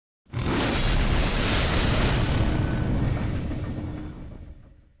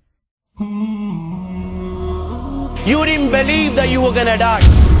You didn't believe that you were going to die.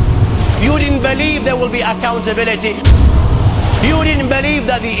 You didn't believe there will be accountability. You didn't believe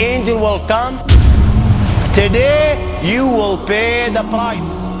that the angel will come. Today you will pay the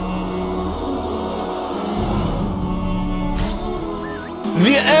price.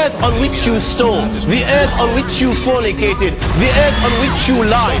 The earth on which you stole, the earth on which you fornicated, the earth on which you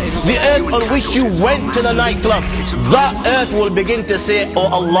lied, the earth on which you went to the nightclub, that earth will begin to say, oh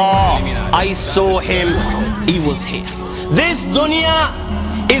Allah, I saw him, he was here. This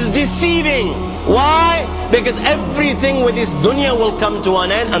dunya is deceiving. Why? Because everything with this dunya will come to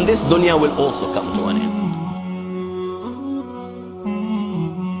an end, and this dunya will also come to an end.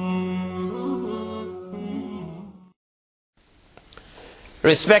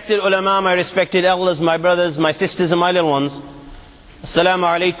 Respected ulama, my respected elders, my brothers, my sisters and my little ones, Assalamu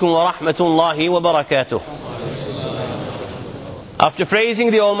alaikum wa rahmatullahi wa barakatuh. After praising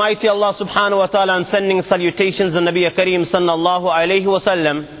the Almighty Allah subhanahu wa ta'ala and sending salutations on Nabi Kareem sallallahu alayhi wa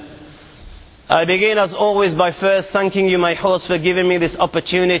sallam, I begin as always by first thanking you, my host, for giving me this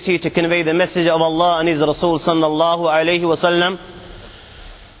opportunity to convey the message of Allah and His Rasul sallallahu alayhi wa sallam.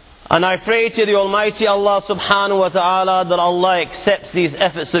 And I pray to the Almighty Allah subhanahu wa ta'ala that Allah accepts these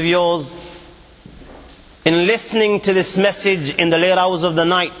efforts of yours in listening to this message in the late hours of the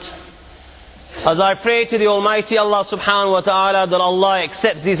night. As I pray to the Almighty Allah subhanahu wa ta'ala that Allah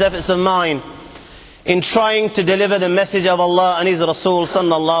accepts these efforts of mine in trying to deliver the message of Allah and His Rasul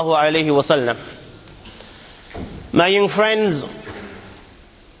sallallahu alayhi wa sallam. My young friends,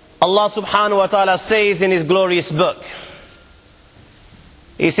 Allah subhanahu wa ta'ala says in His glorious book,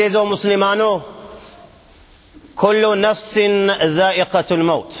 He says, O Muslimano, kullu nafsin dha'iqatul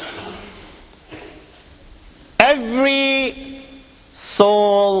maut. Every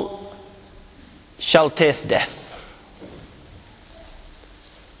soul shall taste death.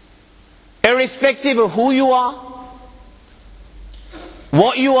 Irrespective of who you are,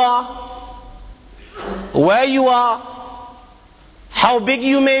 what you are, where you are, how big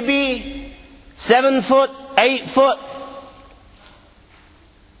you may be, 7 foot, 8 foot,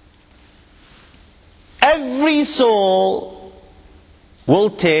 every soul will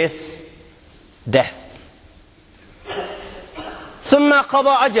taste death. ثم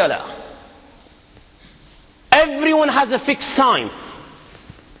قضى أجله. Everyone has a fixed time.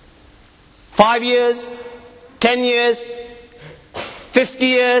 5 years, 10 years, 50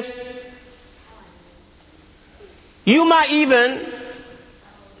 years. You might even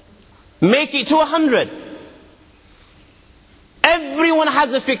make it to 100. Everyone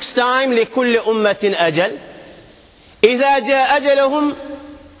has a fixed time. لكل أمة أجل. إذا جاء أجلهم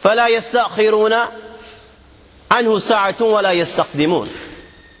فلا يستأخرون عنه ساعة ولا يستقدمون.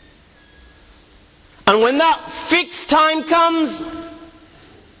 And when that fixed time comes,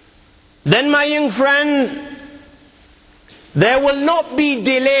 then my young friend, there will not be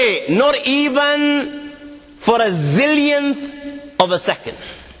delay, not even for a zillionth of a second.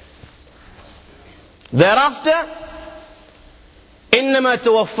 Thereafter, إنما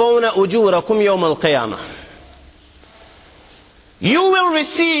توفون أجوركم يوم القيامة. You will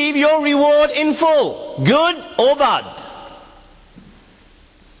receive your reward in full, good or bad.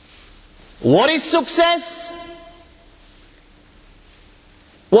 What is success?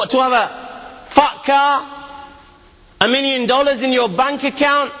 What, to have a fat car, $1 million in your bank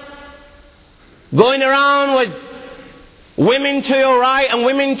account, going around with women to your right and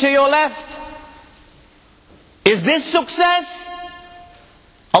women to your left? Is this success?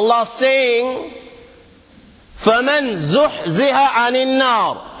 Allah saying, فَمَنْ زُحْزِهَ عَنِ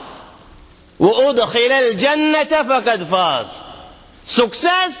النَّارِ وَأُدْخِلَ الْجَنَّةَ فَقَدْ فَازَ.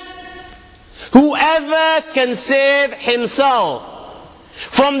 Success, whoever can save himself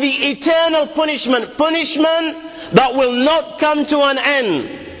from the eternal punishment, punishment that will not come to an end,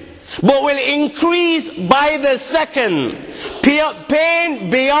 but will increase by the second,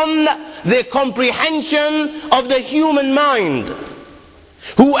 pain beyond the comprehension of the human mind.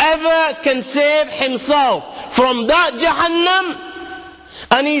 Whoever can save himself from that Jahannam,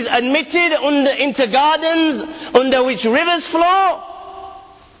 and he's admitted into gardens under which rivers flow,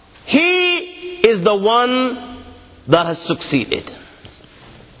 he is the one that has succeeded.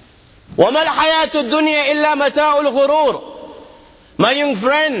 وَمَا الْحَيَاةُ الدُّنْيَا إِلَّا مَتَاعُ الْغُرُورِ. My young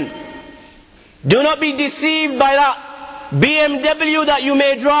friend, do not be deceived by that BMW that you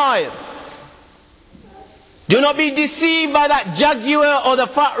may drive. Do not be deceived by that Jaguar or the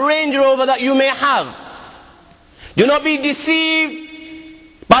fat Range Rover that you may have. Do not be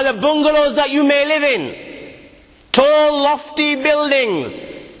deceived by the bungalows that you may live in. Tall, lofty buildings,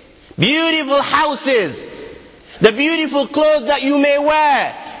 beautiful houses, the beautiful clothes that you may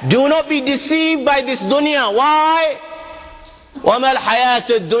wear, Do not be deceived by this dunya. Why? وَمَا الْحَيَاةُ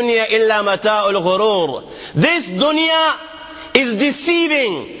الدُّنْيَا إِلَّا مَتَاءُ الْغُرُورِ. This dunya is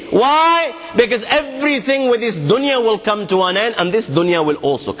deceiving. Why? Because everything with this dunya will come to an end, and this dunya will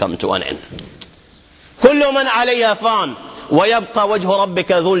also come to an end. كُلُّ مَنْ عَلَيْهَا فَانٍ وَيَبْقَى وَجْهُ رَبِّكَ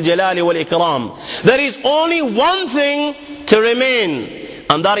ذُو الْجَلَالِ وَالْإِكْرَامِ. There is only one thing to remain,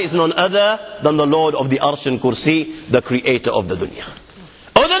 and that is none other than the Lord of the Arsh and Kursi, the creator of the dunya.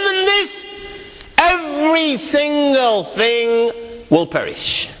 Other than this, every single thing will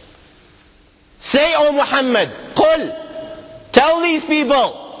perish. Say, O Muhammad, قل, tell these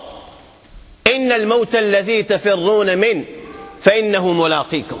people, إِنَّ الْمَوْتَ الَّذِي تَفِرُّونَ مِنْ فَإِنَّهُ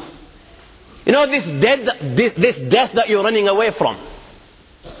مُلَاقِيكُمْ. You know, this death that you're running away from.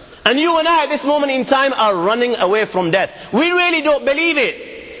 And you and I at this moment in time are running away from death. We really don't believe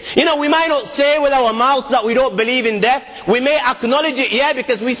it. You know, we might not say with our mouths that we don't believe in death. We may acknowledge it, yeah,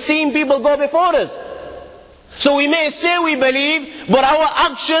 because we've seen people go before us. So we may say we believe, but our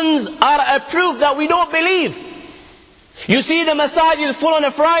actions are a proof that we don't believe. You see the masajid full on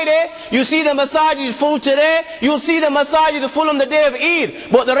a Friday, you see the masajid full today, you'll see the masajid full on the day of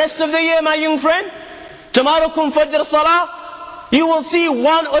Eid. But the rest of the year, my young friend, tomorrow come Fajr Salah, you will see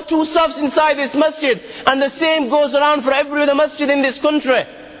one or two safs inside this masjid, and the same goes around for every other masjid in this country.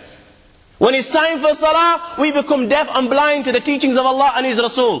 When it's time for salah, we become deaf and blind to the teachings of Allah and His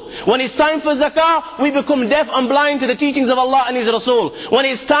Rasul. When it's time for zakah, we become deaf and blind to the teachings of Allah and His Rasul. When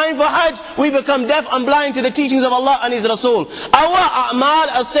it's time for hajj, we become deaf and blind to the teachings of Allah and His Rasul. Our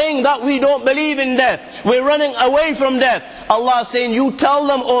a'mal are saying that we don't believe in death. We're running away from death. Allah is saying, you tell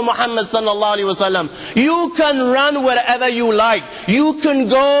them, O Muhammad sallallahu alaihi wasallam, you can run wherever you like. You can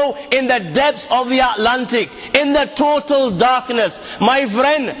go in the depths of the Atlantic, in the total darkness. My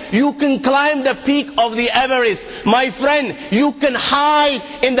friend, you can climb the peak of the Everest. My friend, you can hide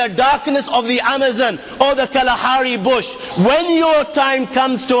in the darkness of the Amazon or the Kalahari bush. When your time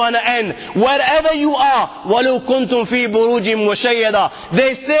comes to an end, wherever you are, وَلَوْ كُنْتُمْ فِي بُرُوجٍ مُشَيَّدَةٍ.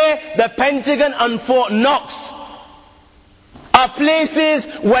 They say the Pentagon and Fort Knox are places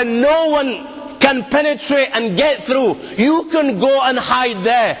where no one can penetrate and get through. You can go and hide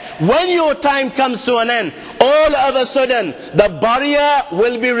there. When your time comes to an end, all of a sudden the barrier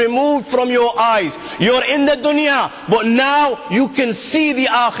will be removed from your eyes. You're in the dunya, but now you can see the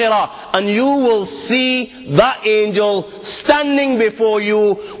akhirah, and you will see that angel standing before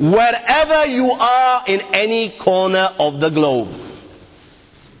you wherever you are in any corner of the globe.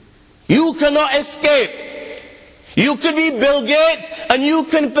 You cannot escape. You could be Bill Gates and you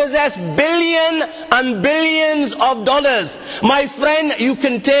can possess billions and billions of dollars. My friend, you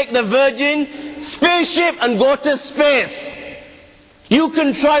can take the Virgin spaceship and go to space. You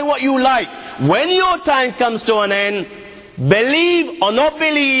can try what you like. When your time comes to an end, believe or not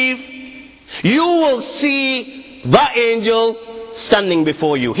believe, you will see that angel standing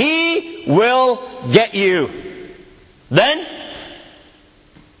before you. He will get you. Then,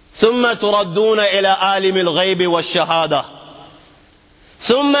 ثم تردون إلى عالم الغيب والشهادة.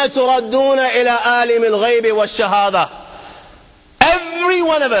 ثم تردون إلى عالم الغيب والشهادة. Every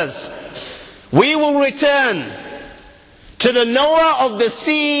one of us, we will return to the knower of the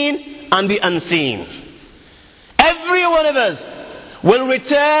seen and the unseen. Every one of us will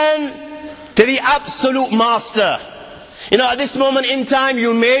return to the absolute master. You know, at this moment in time,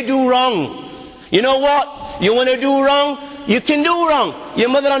 you may do wrong. You know what? You want to do wrong? You can do wrong. Your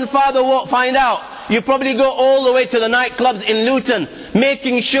mother and father won't find out. You probably go all the way to the nightclubs in Luton,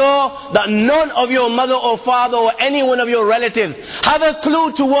 making sure that none of your mother or father or any one of your relatives have a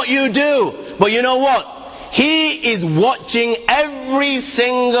clue to what you do. But you know what? He is watching every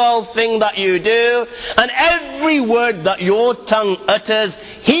single thing that you do, and every word that your tongue utters.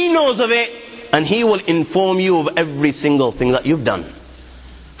 He knows of it, and He will inform you of every single thing that you've done.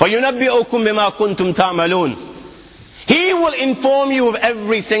 فَيُنَبِّئُكُمْ بِمَا كُنْتُمْ تَعْمَلُونَ. He will inform you of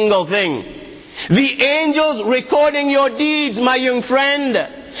every single thing. The angels recording your deeds, my young friend.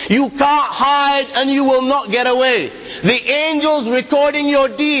 You can't hide and you will not get away. The angels recording your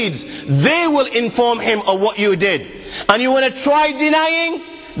deeds, they will inform Him of what you did. And you want to try denying?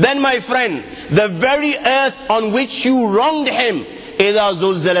 Then my friend, the very earth on which you wronged Him, إذا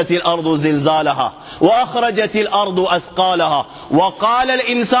زلزلت الأرض زلزالها وأخرجت الأرض أثقالها وقال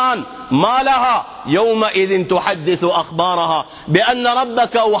الإنسان ما لها يومئذ تحدث أخبارها بأن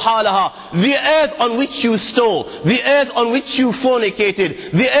ربك أوحى لها. The earth on which you stole, the earth on which you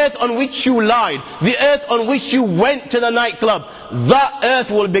fornicated, the earth on which you lied, the earth on which you went to the nightclub, that earth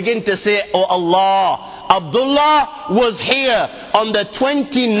will begin to say, oh Allah, Abdullah was here on the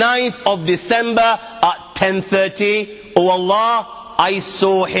 29th of December at 10:30. Oh Allah, I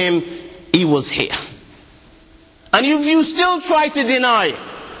saw him, he was here. And if you still try to deny,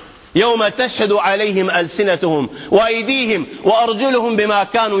 يوم تشهد عليهم ألسنتهم وأيديهم وأرجلهم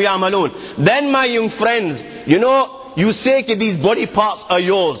بما كانوا يعملون, then my young friends, you say that these body parts are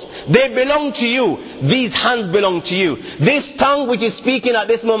yours. They belong to you. These hands belong to you. This tongue which is speaking at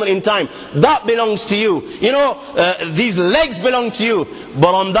this moment in time, that belongs to you. These legs belong to you.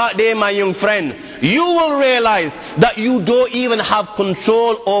 But on that day, my young friend, you will realize that you don't even have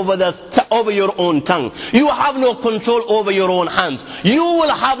control over your own tongue. You have no control over your own hands. You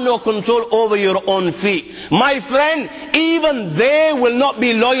will have no control over your own feet. My friend, even they will not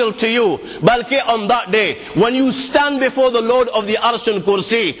be loyal to you. Balki on that day, when you stand before the Lord of the Arsh and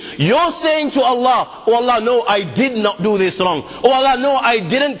Kursi, you're saying to Allah, oh Allah, no, I did not do this wrong. Oh Allah, no, I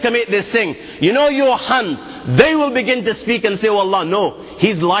didn't commit this sin. Your hands, they will begin to speak and say, oh Allah, no,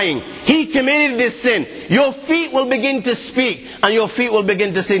 he's lying. He committed this sin. Your feet will begin to speak, and your feet will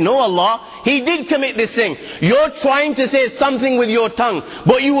begin to say, no Allah, he did commit this sin. You're trying to say something with your tongue,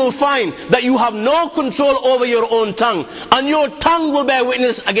 but you will find that you have no control over your own tongue, and your tongue will bear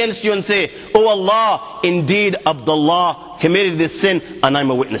witness against you and say, oh Allah, indeed Abdullah committed this sin, and I'm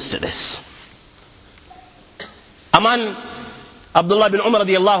a witness to this. A man, Abdullah bin Umar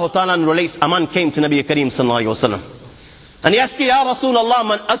radiallahu ta'ala relates, a man came to Nabi Kareem sallallahu alayhi wa sallam, and he asked, Ya Rasulullah,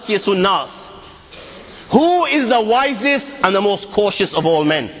 man akyasun nas, who is the wisest and the most cautious of all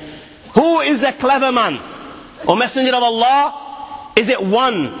men? Who is the clever man? O Messenger of Allah, is it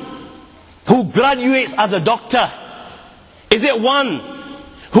one who graduates as a doctor? Is it one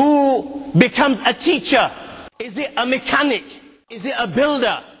who becomes a teacher? Is it a mechanic? Is it a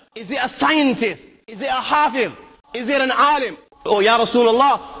builder? Is it a scientist? Is it a hafiz? Is it an alim? Oh, Ya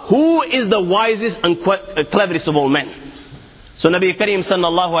Rasulullah, who is the wisest and cleverest of all men? So Nabi Kareem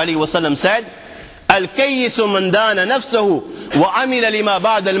sallallahu alayhi wa sallam said, Al-kayyisu man dana nafsahu wa amila lima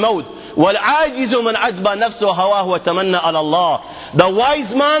ba'da al-mawt wal-ajizu man adba nafsahu hawahu wa tamanna ala Allah. The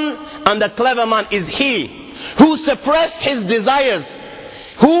wise man and the clever man is he who suppressed his desires,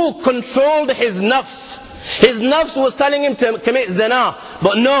 who controlled his nafs. His nafs was telling him to commit zina,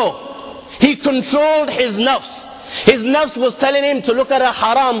 but no, he controlled his nafs. His nafs was telling him to look at a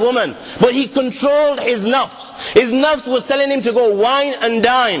haram woman, but he controlled his nafs. His nafs was telling him to go wine and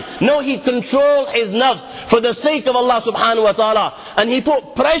dine. No, he controlled his nafs for the sake of Allah subhanahu wa ta'ala. And he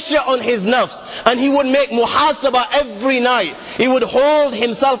put pressure on his nafs, and he would make muhasabah every night. He would hold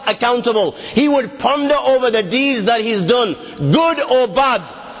himself accountable. He would ponder over the deeds that he's done, good or bad.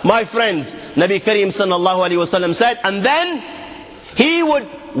 My friends, Nabi Kareem sallallahu alayhi wa sallam said, and then he would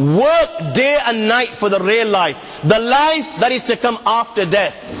work day and night for the real life, the life that is to come after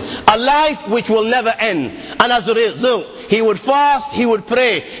death, a life which will never end. And as a result, he would fast, he would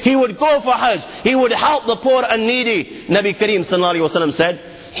pray, he would go for Hajj, he would help the poor and needy. Nabi Kareem sallallahu alayhi wa sallam said,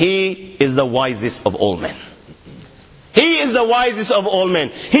 he is the wisest of all men. He is the wisest of all men.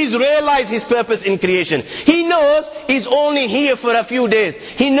 He's realized his purpose in creation. He knows he's only here for a few days.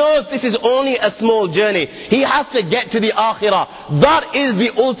 He knows this is only a small journey. He has to get to the akhirah. That is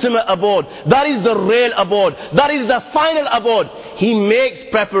the ultimate abode. That is the real abode. That is the final abode. He makes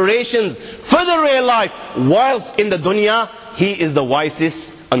preparations for the real life. Whilst in the dunya, he is the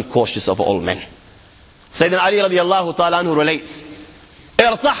wisest and cautious of all men. Sayyidina Ali radiallahu ta'ala anhu relates,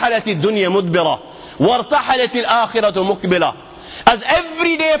 ارتحلت الدنيا مدبرة وارتحلت الآخرة مقبلة. As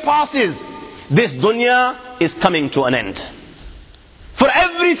every day passes, this dunya is coming to an end. For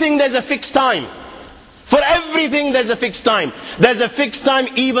everything there's a fixed time. For everything there's a fixed time. There's a fixed time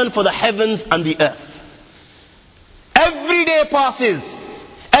even for the heavens and the earth. Every day passes,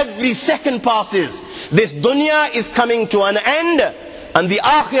 every second passes. This dunya is coming to an end, and the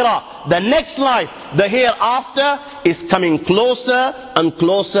akhirah, the next life, the hereafter, is coming closer and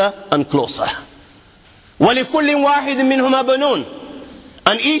closer and closer. وَلِكُلٍّ وَاحِدٍ مِّنْهُمَا بَنُونَ.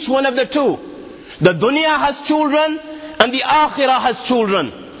 And each one of the two, the dunya has children and the akhirah has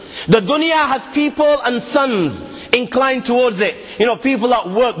children. The dunya has people and sons inclined towards it. People that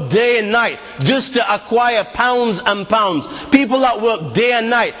work day and night just to acquire pounds and pounds. People that work day and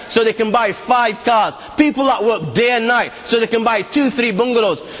night so they can buy 5 cars. People that work day and night so they can buy 2-3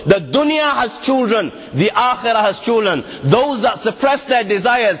 bungalows. The dunya has children, the akhirah has children. Those that suppress their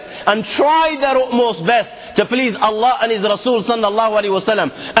desires and try their utmost best to please Allah and His Rasul sallallahu alaihi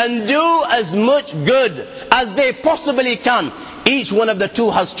wasallam and do as much good as they possibly can. Each one of the two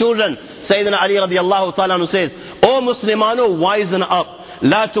has children. Sayyidina Ali radiallahu ta'ala anhu says, O Muslimano, wisen up.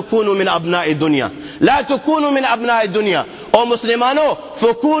 لا تكونوا من أبناء الدنيا. لا تكونوا من أبناء الدنيا. O Muslimano,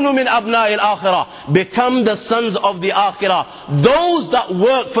 فَكُونُوا مِنْ أَبْنَاءِ الْآخِرَةِ, become the sons of the Akhirah. Those that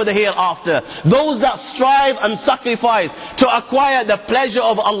work for the hereafter. Those that strive and sacrifice to acquire the pleasure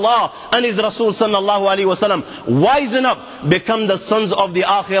of Allah and His Rasul sallallahu alaihi wasallam. Wisen up, become the sons of the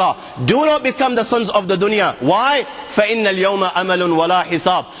Akhirah. Do not become the sons of the dunya. Why? فَإِنَّ الْيَوْمَ أَمَلٌ وَلَا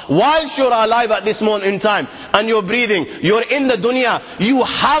حِسَابٌ. Whilst you're alive at this moment in time and you're breathing, you're in the dunya, you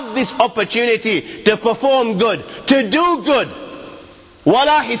have this opportunity to perform good, to do good.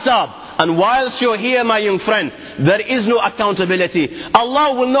 وَلَا حِسَابٌ. And whilst you're here, my young friend, there is no accountability.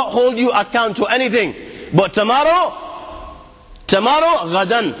 Allah will not hold you account to anything. But tomorrow,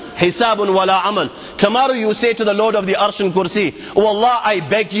 غَدًا حِسَابٌ وَلَا عَمَلٌ. Tomorrow you say to the Lord of the Arsh and Kursi, Oh Allah, I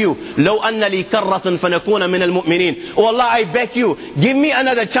beg you, لَوْ أَنَّ لِي كَرَّةً فَنَكُونَ مِنَ الْمُؤْمِنِينَ. Oh Allah, I beg you, give me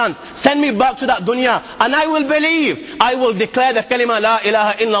another chance. Send me back to that dunya and I will believe. I will declare the kalima La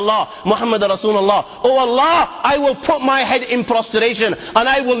ilaha illallah Muhammad Rasulullah. Oh Allah, I will put my head in prostration and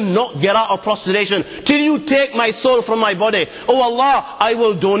I will not get out of prostration till you take my soul from my body. Oh Allah, I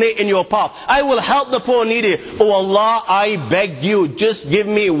will donate in your path. I will help the poor needy. Oh Allah, I beg you, just give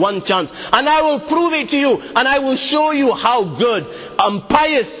me one chance and I will prove it to you and I will show you how good and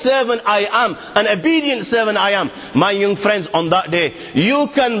pious servant I am, an obedient servant I am. My young friends, on that day, you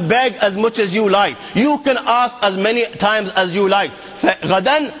can beg as much as you like. You can ask as many times as you like.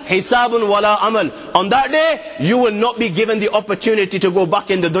 غَدًا حِسَابٌ وَلَا عَمَلٌ. On that day, you will not be given the opportunity to go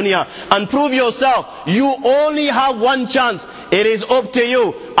back in the dunya and prove yourself. You only have one chance. It is up to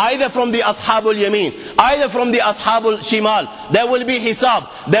you. Either from the Ashabul Yameen, either from the Ashabul Shimal. There will be hisab.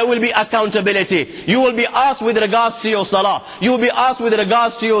 There will be accountability. You will be asked with regards to your salah. You will be asked with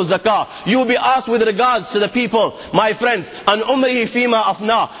regards to your zakah. You will be asked with regards to the people. My friends, an umrihi fima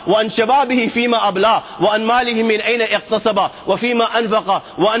afna, wa an shababihi fima abla, wa an malihi min ayna iqtasaba, wa fima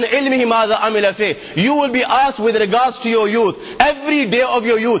anfaqa, wa an ilmihi madha amila fi. You will be asked with regards to your youth. Every day of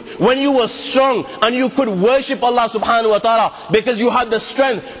your youth, when you were strong and you could worship Allah subhanahu wa ta'ala because you had the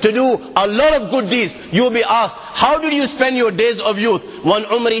strength to do a lot of good deeds, you will be asked, how did you spend your days of youth? One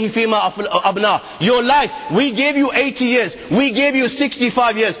umrihi fima abna. Your life, we gave you 80 years, we gave you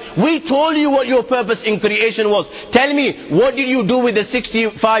 65 years, we told you what your purpose in creation was. Tell me, what did you do with the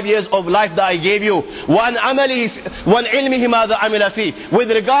 65 years of life that I gave you? One ilmihi madha amila fi.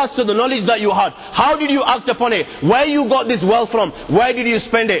 With regards to the knowledge that you had, how did you act upon it? Where you got this wealth from? Where did you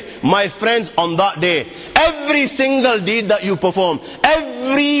spend it? My friends, on that day, every single deed that you perform,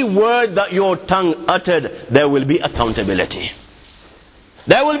 every word that your tongue uttered, there will be accountability.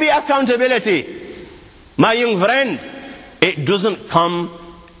 There will be accountability. My young friend, it doesn't come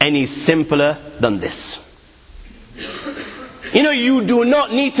any simpler than this. You know, you do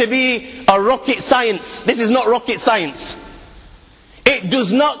not need to be a rocket science. This is not rocket science. It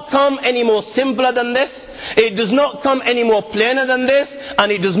does not come any more simpler than this. It does not come any more plainer than this.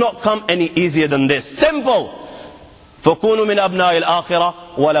 And it does not come any easier than this. Simple. فَكُونُوا مِنْ أَبْنَاءِ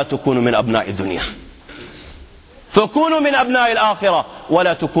الْآخِرَةِ وَلَا تُكُونُوا مِنْ أَبْنَاءِ الدُّنْيَا. فَكُونُوا مِنْ أَبْنَاءِ الْآخِرَةِ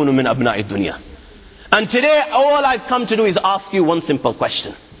وَلَا تُكُونُوا مِنْ أَبْنَاءِ الدُّنْيَا. And today, all I've come to do is ask you one simple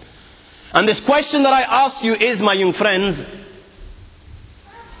question. And this question that I ask you is, my young friends,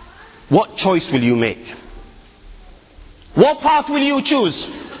 what choice will you make? What path will you choose?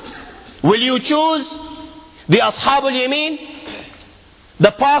 Will you choose the Ashabul Yameen,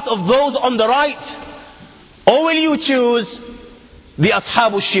 the path of those on the right? Or will you choose the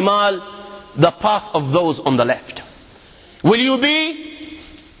Ashabul Shimal, the path of those on the left? Will you be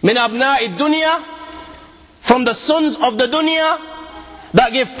min abna'i dunya, from the sons of the dunya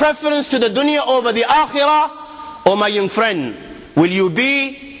that give preference to the dunya over the akhirah? Or my young friend, will you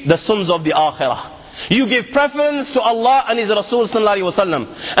be the sons of the akhirah? You give preference to Allah and His Rasul sallallahu alaihi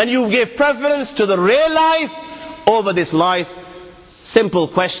wasallam, and you give preference to the real life over this life. Simple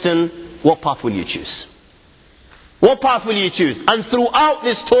question, what path will you choose? What path will you choose? And throughout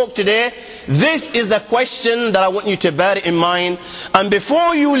this talk today, this is the question that I want you to bear in mind. And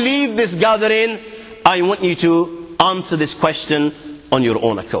before you leave this gathering, I want you to answer this question on your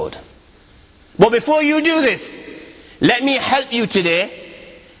own accord. But before you do this, let me help you today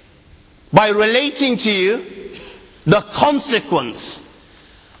by relating to you the consequence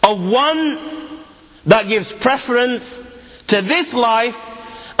of one that gives preference to this life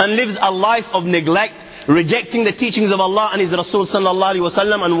and lives a life of neglect, rejecting the teachings of Allah and His Rasul sallallahu alaihi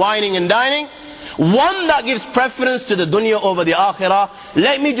wasallam, and whining and dining. One that gives preference to the dunya over the akhirah.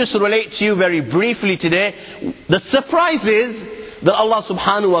 Let me just relate to you very briefly today the surprises that Allah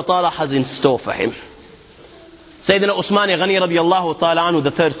subhanahu wa ta'ala has in store for him. Sayyidina Usman Ghani radiyallahu ta'ala anhu, the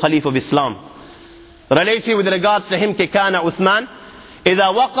third Khalif of Islam, related with regards to him, كان عثمان إذا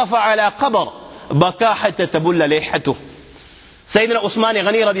وقف على قبر بكى حتى تبل لحيته. Sayyidina Usman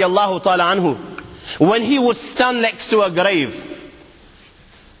Ghani radiallahu ta'ala anhu, when he would stand next to a grave,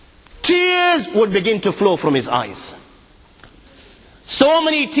 tears would begin to flow from his eyes. So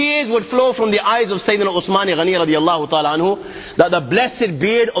many tears would flow from the eyes of Sayyidina Usman Ghani radiallahu ta'ala anhu, that the blessed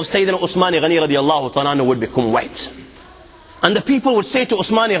beard of Sayyidina Usman Ghani radiallahu ta'ala anhu would become white. And the people would say to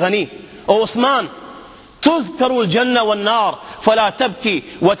Usman Ghani, O Uthman, تذكر الجنة والنار فلا تبكي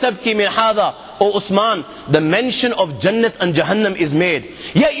وتبكي من هذا. O Usman, the mention of Jannat and Jahannam is made,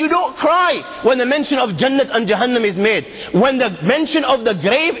 yet you don't cry when the mention of Jannat and Jahannam is made. When the mention of the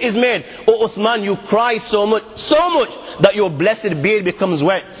grave is made, O Uthman, you cry so much that your blessed beard becomes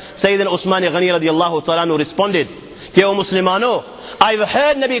wet. Sayyidina Usman Ghani radiallahu ta'ala anhu responded, Ke O Muslimano, I've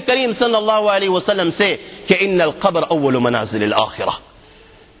heard Nabi Kareem sallallahu alayhi wa sallam say, Ke inna al-qabr awwalu manazil al-akhirah.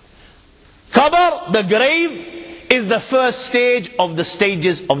 Qabr, the grave, is the first stage of the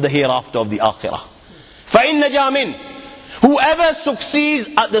stages of the hereafter of the akhirah. فَإِنَّ جَامِنْ, whoever succeeds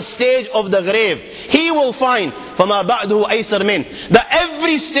at the stage of the grave, he will find فَمَا بَعْدُهُ أَيْسَرْ مِنْ, that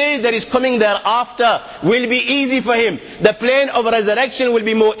every stage that is coming thereafter will be easy for him. The plane of resurrection will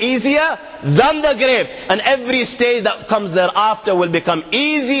be more easier than the grave, and every stage that comes thereafter will become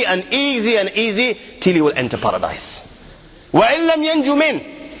easy and easy and easy till he will enter paradise. وَإِن لَمْ يَنْجُ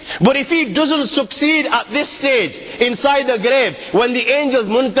مِنْ, but if he doesn't succeed at this stage inside the grave, when the angels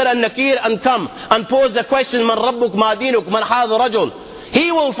Munkar and Nakir and come and pose the question, Man Rabbuk Ma Dinuk Man Hadha Rajul,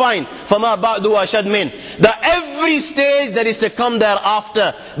 he will find Fama Ba'du Ashad Min, that every stage that is to come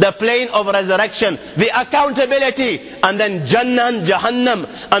thereafter, the plane of resurrection, the accountability, and then Jannah and Jahannam,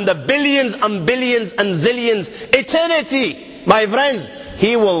 and the billions and billions and zillions, eternity, my friends,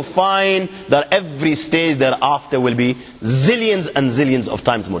 he will find that every stage thereafter will be zillions and zillions of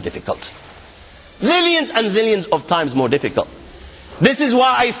times more difficult. Zillions and zillions of times more difficult. This is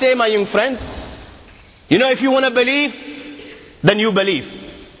why I say, my young friends, you know, if you want to believe, then you believe.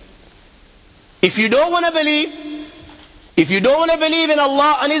 If you don't want to believe, if you don't want to believe in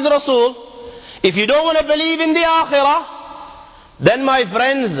Allah and His Rasul, if you don't want to believe in the Akhirah, then my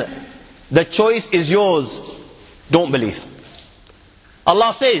friends, the choice is yours. Don't believe.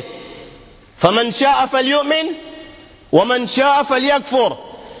 Allah says, فَمَنْ شَاءَ فَلْيُؤْمِنْ وَمَنْ شَاءَ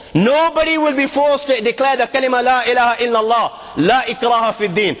فَلْيَكْفُرْ. Nobody will be forced to declare the kalima la ilaha illallah, la ikraha fi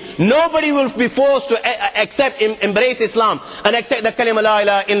din. Nobody will be forced to accept, embrace Islam and accept the kalima la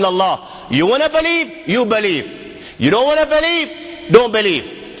ilaha illallah. You want to believe? You believe. You don't want to believe? Don't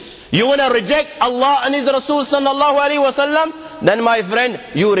believe. You want to reject Allah and His Rasul sallallahu alayhi wa sallam? Then my friend,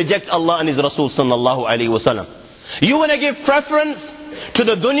 you reject Allah and His Rasul sallallahu alayhi wa sallam. You want to give preference to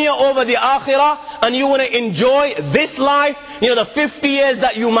the dunya over the akhirah, and you want to enjoy this life, you know, the 50 years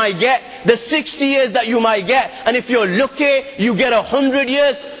that you might get, the 60 years that you might get, and if you're lucky you get 100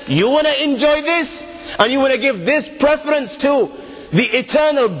 years. You want to enjoy this, and you want to give this preference to the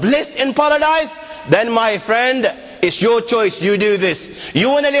eternal bliss in paradise? Then my friend, it's your choice. You do this. You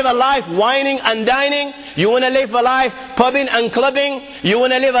want to live a life whining and dining? You want to live a life pubbing and clubbing? You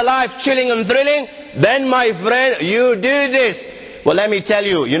want to live a life chilling and thrilling? Then my friend, you do this. Well, let me tell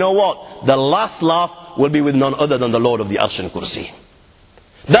you, you know what? The last laugh will be with none other than the Lord of the Arsh and Kursi.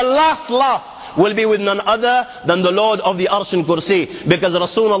 The last laugh will be with none other than the Lord of the Arsh and Kursi. Because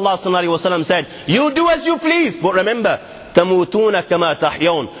Rasulullah sallallahu alaihi wasallam said, you do as you please, but remember, تَمُوتُونَ كَمَا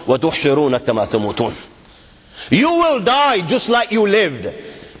تَحْيَوْنَ وَتُحْشِرُونَ كَمَا تَمُوتُونَ. You will die just like you lived.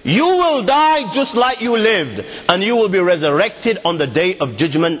 You will die just like you lived. And you will be resurrected on the day of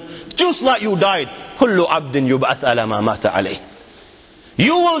judgment just like you died. كُلُّ عَبْدٍ يُبْعَثْ عَلَى مَا مَاتَ عَلَيْهِ.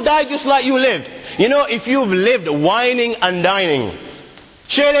 You will die just like you lived. You know, if you've lived whining and dining,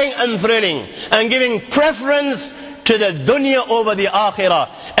 chilling and thrilling, and giving preference to the dunya over the akhirah,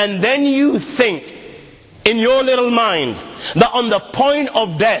 and then you think in your little mind that on the point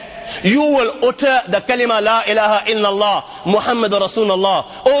of death you will utter the kalima la ilaha illallah Muhammad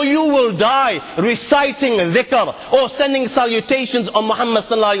Rasulullah, or you will die reciting dhikr or sending salutations on Muhammad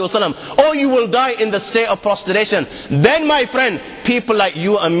sallallahu alaihi wasallam, or you will die in the state of prostration, then my friend, people like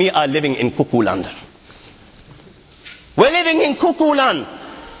you and me are living in cuckoo land. We're living in cuckoo land.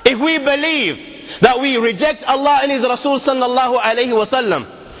 If we believe that we reject Allah and His Rasul sallallahu alaihi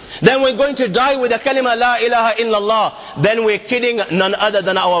wasallam, then we're going to die with the kalima la ilaha illallah, then we're kidding none other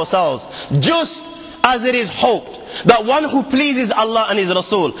than ourselves. Just as it is hoped that one who pleases Allah and His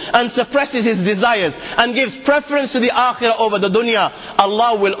Rasul and suppresses his desires and gives preference to the akhirah over the dunya,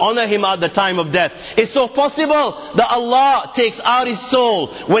 Allah will honor him at the time of death. It's so possible that Allah takes out his soul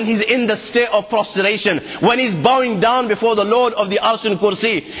when he's in the state of prostration, when he's bowing down before the Lord of the Arsh and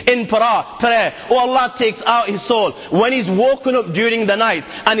Kursi in prayer. Or Allah takes out his soul when he's woken up during the night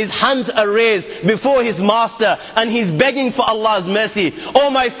and his hands are raised before his master and he's begging for Allah's mercy. Oh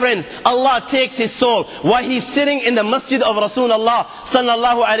my friends, Allah takes his soul while he's sitting in the masjid of Rasulullah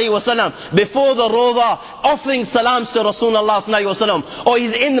sallallahu alaihi wasallam before the Rawdah, offering salams to Rasulullah sallallahu alaihi wasallam. Or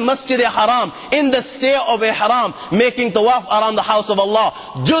he's in the Masjid al-Haram, in the state of Ihram, making tawaf around the house of Allah.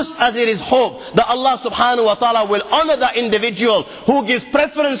 Just as it is hope that Allah subhanahu wa ta'ala will honor that individual who gives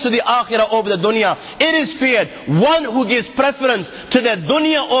preference to the akhirah over the dunya, it is feared one who gives preference to the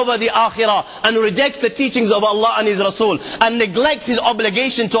dunya over the akhirah and rejects the teachings of Allah and His Rasul and neglects his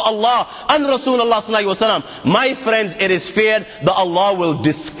obligation to Allah and Rasulullah sallallahu alaihi wasallam. My friends, it is feared that Allah will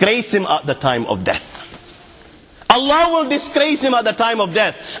disgrace him at the time of death. Allah will disgrace him at the time of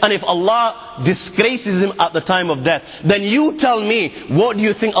death. And if Allah disgraces him at the time of death, then you tell me, what do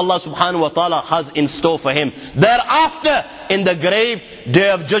you think Allah subhanahu wa ta'ala has in store for him thereafter in the grave, day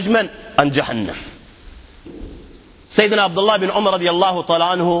of judgment and Jahannam? Sayyidina Abdullah bin Umar radiallahu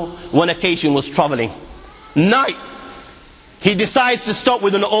ta'ala anhu, one occasion was traveling. Night, he decides to stop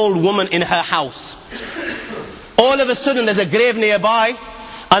with an old woman in her house. All of a sudden there's a grave nearby,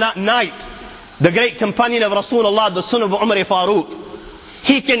 and at night, the great companion of Rasulullah, the son of Umar Farooq,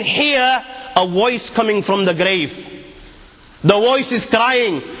 he can hear a voice coming from the grave. The voice is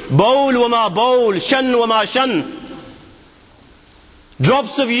crying, Bawl wa ma bawl, shan wa ma shan.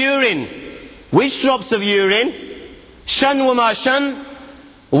 Drops of urine. Which drops of urine? Shan wa ma shan.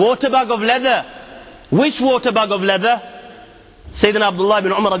 Water bag of leather. Which water bag of leather? Sayyidina Abdullah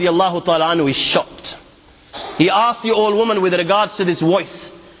bin Umar radiallahu ta'ala anhu is shocked. He asked the old woman with regards to this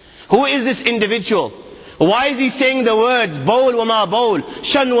voice, who is this individual? Why is he saying the words, Bawl wa ma bawl,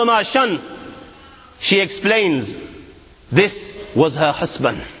 shan wa ma shan? She explains, this was her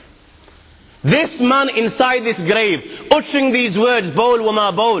husband. This man inside this grave, uttering these words, Bawl wa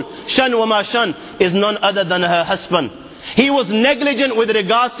ma bawl, shan wa ma shan, is none other than her husband. He was negligent with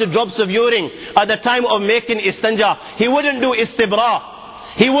regards to drops of urine at the time of making istanja. He wouldn't do istibra.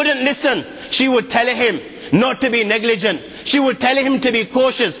 He wouldn't listen. She would tell him not to be negligent. She would tell him to be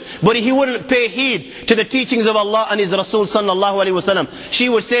cautious, but he wouldn't pay heed to the teachings of Allah and His Rasul sallallahu alaihi wasallam. She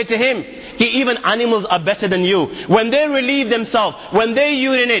would say to him, even animals are better than you. When they relieve themselves, when they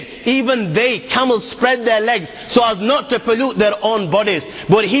urinate, even they, camels, spread their legs so as not to pollute their own bodies.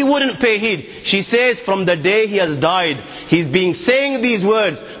 But he wouldn't pay heed. She says, from the day he has died, he's been saying these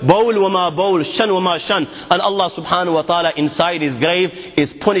words, Bawl wa ma bawl, shan wa ma shan. And Allah subhanahu wa ta'ala inside his grave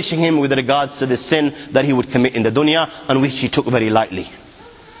is punishing him with regards to the sin that he would commit in the dunya, and which he took very lightly.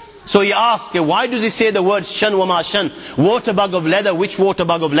 So he asked, why does he say the word shan wa ma shan? Water bag of leather. Which water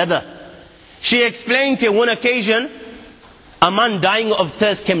bag of leather? She explained that one occasion, a man dying of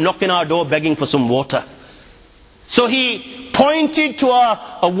thirst came knocking our door begging for some water. So he pointed to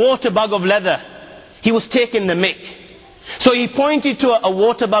a water bag of leather. He was taking the mick. So he pointed to a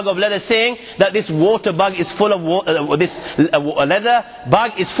water bag of leather, saying that this water bag is full of water, this leather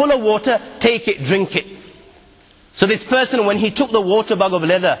bag is full of water, take it, drink it. So this person, when he took the water bag of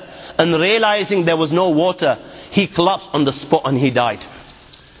leather and realizing there was no water, he collapsed on the spot and he died.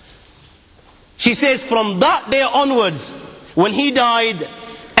 She says, from that day onwards, when he died,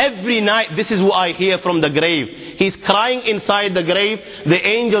 every night this is what I hear from the grave. He's crying inside the grave, the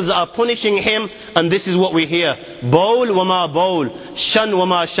angels are punishing him, and this is what we hear. Bawl wa ma bawl, shan wa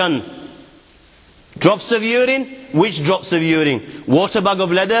ma shan. Drops of urine, which drops of urine? Water bag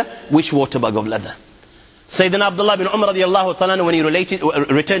of leather, which water bag of leather? Sayyidina Abdullah bin Umar radiallahu ta'ala, when he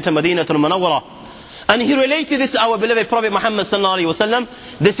returned to Medina al-Munawwara, and he related this to our beloved Prophet Muhammad sallallahu alaihi wasallam.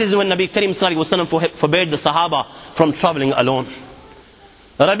 This is when Nabi Karim sallallahu alaihi wasallam forbade the Sahaba from traveling alone.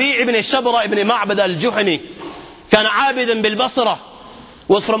 Rabi' ibn Shabra ibn Ma'bad al-Juhani, كان عابدا بالبصرة,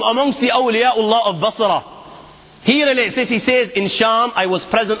 was from amongst the awliyaullah of Basra. He relates this, he says, in Sham, I was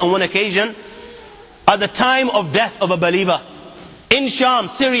present on one occasion at the time of death of a believer. In Sham,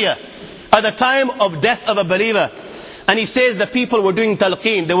 Syria, at the time of death of a believer. And he says the people were doing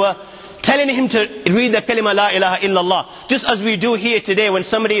talqeen. They were telling him to read the kalima la ilaha illallah. Just as we do here today when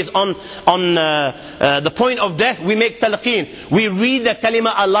somebody is on the point of death, we make talqeen. We read the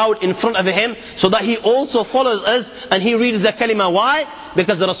kalima aloud in front of him so that he also follows us and he reads the kalima. Why?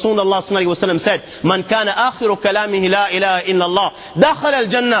 Because Rasulullah sallallahu alaihi wasallam said, Man kana akhiru kalamihi la ilaha illallah, dakhal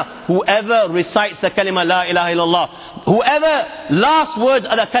al-jannah. Whoever recites the kalima la ilaha illallah, whoever last words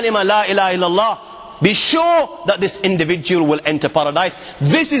are the kalima la ilaha illallah, be sure that this individual will enter paradise.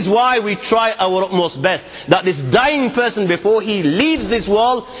 This is why we try our utmost best, that this dying person, before he leaves this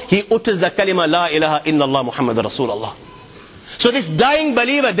world, he utters the kalima la ilaha illallah Muhammad Rasulullah. So this dying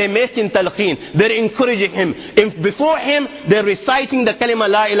believer, they're making talqeen, they're encouraging him. If before him, they're reciting the kalima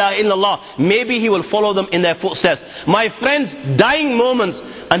la ilaha illallah, maybe he will follow them in their footsteps. My friends, dying moments,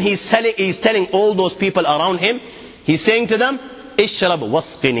 and he's telling all those people around him, he's saying to them, ishrab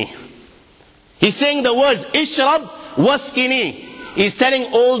wasqini. He's saying the words, ishrab wasqini. He's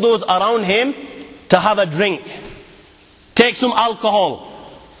telling all those around him to have a drink, take some alcohol,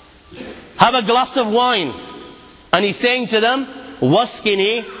 have a glass of wine. And he's saying to them,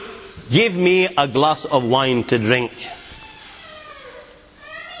 waskini, give me a glass of wine to drink.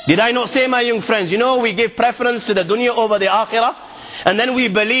 Did I not say, my young friends, you know, we give preference to the dunya over the akhirah, and then we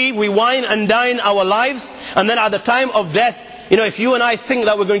believe, we wine and dine our lives, and then at the time of death, you know, if you and I think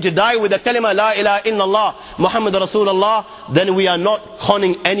that we're going to die with the kalima la ilaha illallah Muhammad Rasulullah, then we are not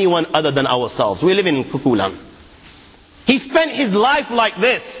conning anyone other than ourselves. We live in Kukulan. He spent his life like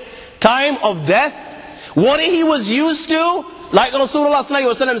this, time of death. What he was used to, like Rasulullah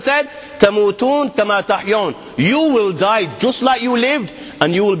said, tamutun kama tahyon. You will die just like you lived,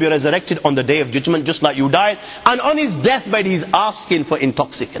 and you will be resurrected on the day of judgment just like you died. And on his deathbed, he's asking for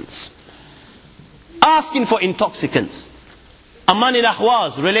intoxicants. Asking for intoxicants. A man in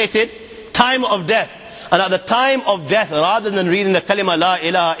Ahwaz related, time of death. And at the time of death, rather than reading the kalima la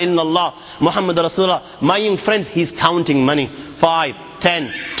ilaha illallah Muhammad Rasulullah, my young friends, he's counting money. 5,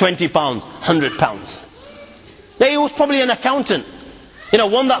 10, 20 pounds, 100 pounds. Now, he was probably an accountant, you know,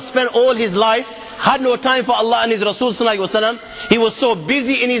 one that spent all his life, had no time for Allah and His Rasul sallallahu alaihi wasallam. He was so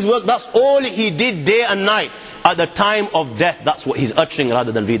busy in his work, that's all he did day and night. At the time of death, that's what he's uttering,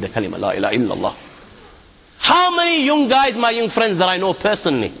 rather than read the kalima la ilaha illallah. How many young guys, my young friends, that I know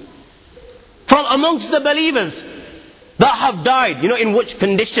personally, from amongst the believers, that have died, you know, in which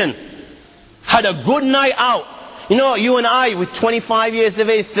condition? Had a good night out. You know, you and I, with 25 years of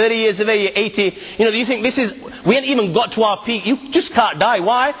age, 30 years of age, 80, you know, you think this is, we ain't even got to our peak. You just can't die.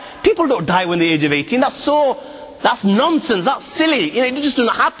 Why? People don't die when they're age of 18. That's nonsense. That's silly. You know, it just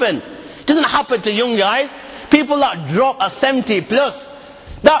doesn't happen. It doesn't happen to young guys. People that drop at 70 plus,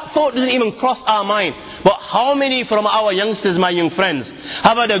 that thought doesn't even cross our mind. But how many from our youngsters, my young friends,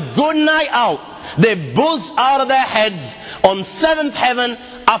 have had a good night out? They buzzed out of their heads on seventh heaven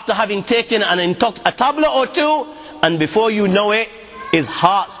after having taken a tablet or two, and before you know it, his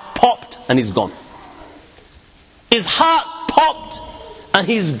heart's popped and he's gone. His heart's popped and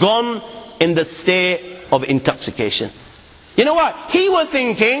he's gone in the state of intoxication. You know what? He was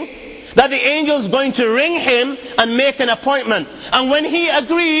thinking that the angel's going to ring him and make an appointment. And when he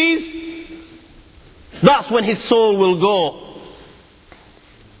agrees, that's when his soul will go.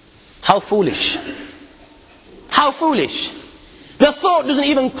 How foolish. How foolish. The thought doesn't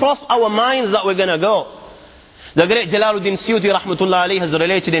even cross our minds that we're going to go. The great Jalaluddin Suyuti rahmatullah alayhi has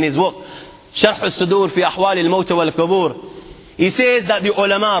related in his book, Sharh al-Sudur fi Ahwal al-Mawt wal-Qubur. He says that the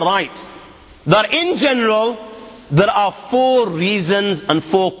ulama write that in general, there are 4 reasons and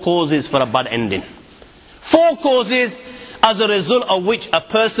 4 causes for a bad ending. 4 causes as a result of which a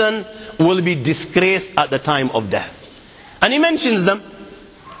person will be disgraced at the time of death. And he mentions them.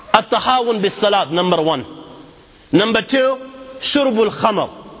 At-tahawun bis-salat, number 1. Number 2, shurbul khamr.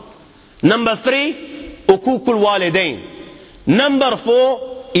 Number 3, ukukul walidain. Number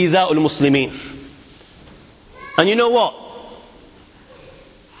 4, idha'ul muslimin. And you know what?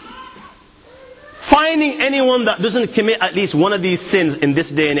 Finding anyone that doesn't commit at least one of these sins in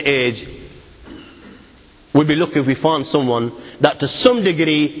this day and age, we'd be lucky if we found someone that to some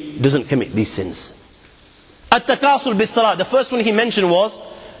degree doesn't commit these sins. At-takasul bis-salat. The first one he mentioned was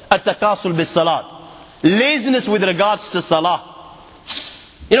at-takasul bis-salat. Laziness with regards to salah.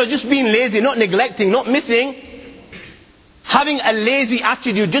 You know, just being lazy, not neglecting, not missing. Having a lazy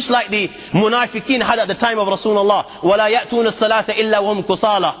attitude, just like the munafiqeen had at the time of Rasulullah. وَلَا يَأْتُونَ الصَّلَاةَ إِلَّا وَهُمْ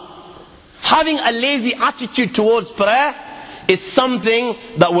كُسَالَى. Having a lazy attitude towards prayer is something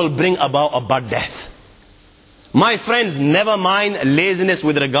that will bring about a bad death. My friends, never mind laziness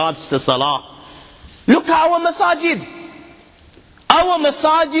with regards to salah. Look at our masajid. Our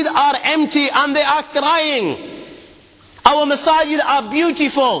masajid are empty and they are crying. Our masajid are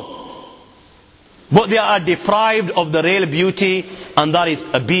beautiful, but they are deprived of the real beauty, and that is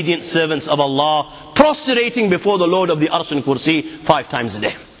obedient servants of Allah, prostrating before the Lord of the Arsh and Kursi 5 times a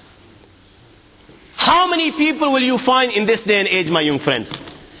day. How many people will you find in this day and age, my young friends?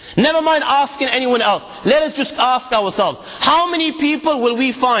 Never mind asking anyone else. Let us just ask ourselves, how many people will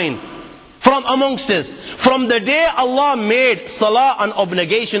we find from from amongst us. From the day Allah made salah an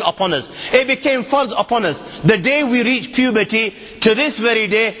obligation upon us, it became farz upon us. The day we reach puberty to this very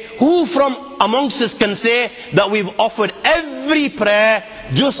day, who from amongst us can say that we've offered every prayer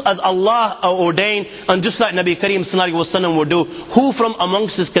just as Allah ordained and just like Nabi Kareem sallallahu alaihi wasallam would do? Who from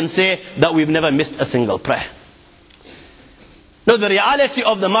amongst us can say that we've never missed a single prayer? No, the reality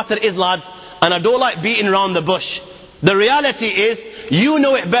of the matter is, lads, and I don't like beating around the bush, the reality is, you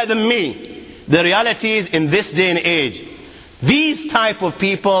know it better than me. The reality is, in this day and age, these type of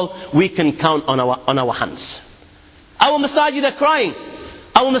people we can count on our hands. Our masajid are crying.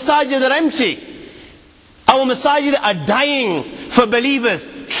 Our masajid are empty. Our masajid are dying for believers,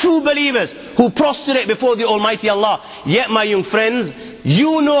 true believers, who prostrate before the Almighty Allah. Yet, my young friends,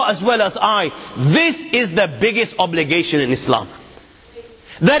 you know as well as I, this is the biggest obligation in Islam.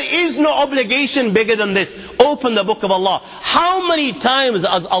 There is no obligation bigger than this. Open the book of Allah. How many times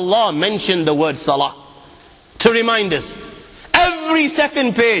has Allah mentioned the word salah? To remind us. Every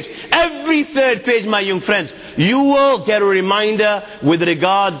second page, every third page, my young friends, you will get a reminder with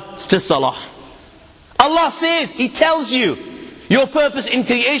regards to salah. Allah says, He tells you your purpose in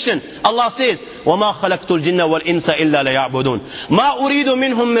creation. Allah says, وَمَا خَلَقْتُ الْجِنَّ وَالْإِنسَ إِلَّا لَيَعْبُدُونَ مَا أُرِيدُ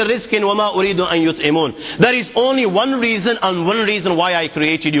مِنْهُم مِّن رِزْقٍ وَمَا أُرِيدُ أَن يُطْعِمُونَ. There is only one reason and one reason why I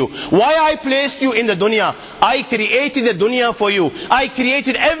created you. Why I placed you in the dunya. I created the dunya for you. I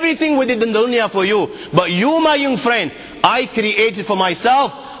created everything within the dunya for you. But you, my young friend, I created for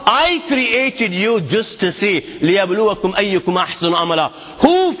myself. I created you just to see لِيَبْلُوَكُمْ أَيُّكُمْ أَحْسَنُ عَمَلًا.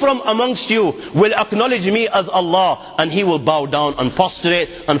 Who from amongst you will acknowledge me as Allah, and he will bow down and prostrate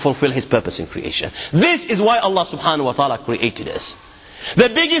and fulfill his purpose in creation. This is why Allah subhanahu wa ta'ala created us. The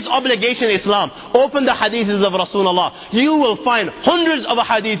biggest obligation in Islam. Open the hadiths of Rasulullah. You will find hundreds of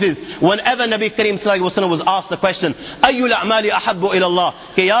hadiths. Whenever Nabi Kareem sallallahu alaihi wasallam was asked the question, Ayyul a'mali ahabbu ila Allah?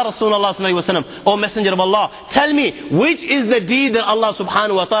 Ya Rasulullah sallallahu alaihi wasallam, O Messenger of Allah, tell me, which is the deed that Allah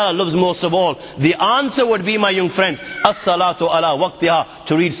subhanahu wa ta'ala loves most of all? The answer would be, my young friends, as-salatu ala waqtiha,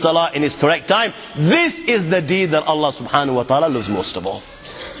 to read salah in its correct time. This is the deed that Allah subhanahu wa ta'ala loves most of all.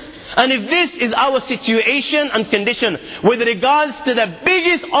 And if this is our situation and condition with regards to the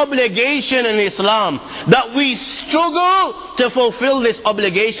biggest obligation in Islam, that we struggle to fulfill this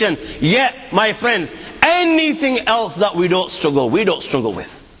obligation, yet, my friends, anything else that we don't struggle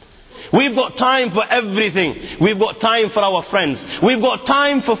with. We've got time for everything. We've got time for our friends. We've got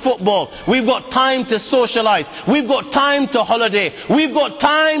time for football. We've got time to socialize. We've got time to holiday. We've got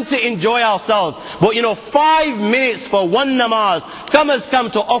time to enjoy ourselves. But 5 minutes for one namaz has come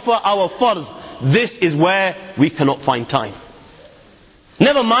to offer our farz. This is where we cannot find time.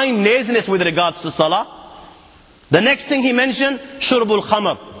 Never mind laziness with regards to salah. The next thing he mentioned, shurbul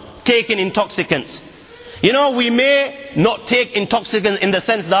khamr, taking intoxicants. We may not take intoxicants in the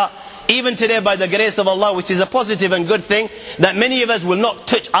sense that even today, by the grace of Allah, which is a positive and good thing, that many of us will not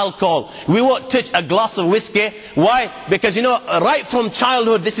touch alcohol. We won't touch a glass of whiskey. Why? Because right from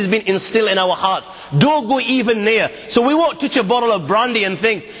childhood, this has been instilled in our hearts. Don't go even near. So we won't touch a bottle of brandy and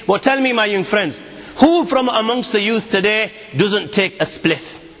things. But tell me, my young friends, who from amongst the youth today doesn't take a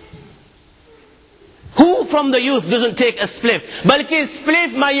spliff? Who from the youth doesn't take a spliff? Balki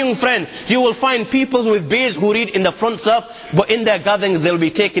spliff, my young friend, you will find people with beards who read in the front saf, but in their gatherings they'll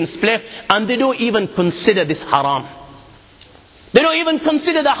be taking spliff, and they don't even consider this haram. They don't even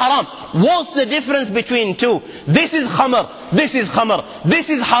consider the haram. What's the difference between two? This is khamr, this is khamr, this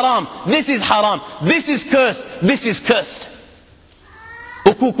is haram, this is haram, this is cursed, this is cursed.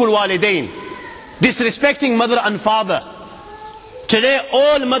 Ukukul walidain, disrespecting mother and father. Today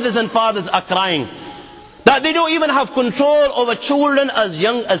all mothers and fathers are crying that they don't even have control over children as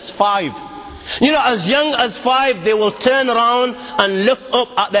young as 5. As young as 5, they will turn around and look up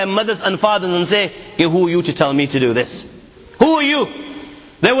at their mothers and fathers and say, "Okay, who are you to tell me to do this? Who are you?"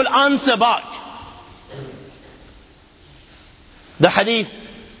 They will answer back. The hadith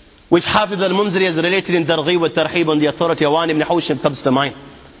which Hafiz al-Munziri has related in Targhib wa Tarhib on the authority of Awan ibn Hawshim comes to mind.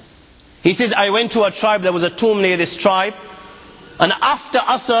 He says, I went to a tribe, there was a tomb near this tribe, and after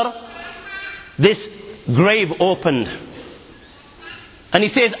Asr, this grave opened, and he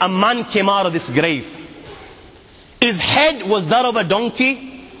says a man came out of this grave. His head was that of a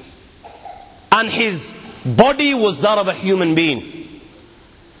donkey, and his body was that of a human being.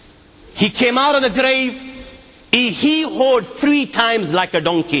 He came out of the grave, he hee-hawed 3 times like a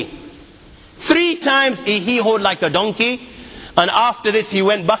donkey. 3 times he hee-hawed like a donkey, and after this he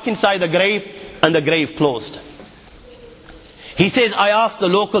went back inside the grave, and the grave closed. He says, I asked the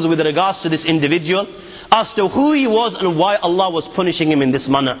locals with regards to this individual as to who he was and why Allah was punishing him in this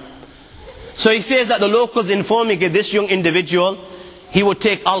manner. So he says that the locals informed me that this young individual, he would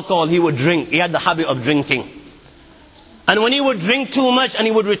take alcohol, he would drink. He had the habit of drinking. And when he would drink too much and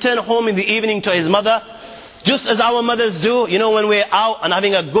he would return home in the evening to his mother, just as our mothers do, you know, when we're out and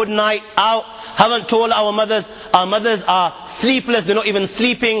having a good night out, haven't told our mothers are sleepless, they're not even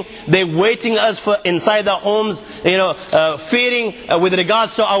sleeping, they're waiting us for inside their homes, you know, fearing with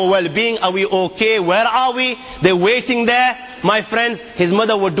regards to our well-being, are we okay, where are we, they're waiting there. My friends, his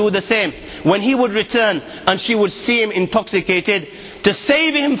mother would do the same. When he would return and she would see him intoxicated, to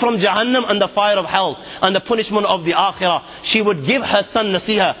save him from Jahannam and the fire of hell and the punishment of the Akhirah, she would give her son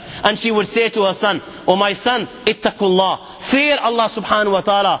nasiha, and she would say to her son, "Oh my son, ittaqullah, fear Allah subhanahu wa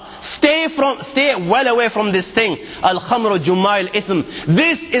ta'ala, stay well away from this thing, al-khamru jumma al-ithm,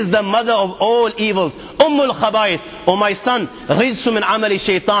 this is the mother of all evils, ummul khabaith, oh my son, rizsu min amali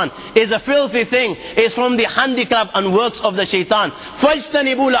shaitan, is a filthy thing, is from the handicraft and works of the shaitan,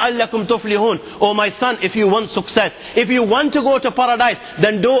 fajtanibu la'allakum tuflihun, oh my son, if you want success, if you want to go to paradise,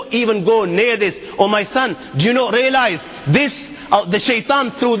 then don't even go near this. Oh my son, do you not realize this, the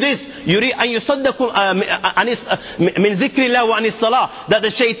shaitan through this, yuri an yusaddakum min dhikrillah wa anis salah, that the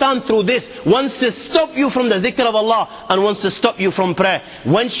shaitan through this wants to stop you from the dhikr of Allah and wants to stop you from prayer.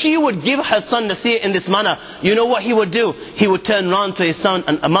 When she would give her son nasiha in this manner, you know what he would do? He would turn round to his son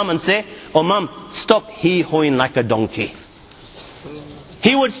and mum and say, "Oh mum, stop hee-hawing like a donkey."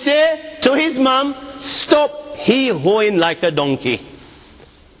 He would say to his mum, "Stop hee-hawing like a donkey."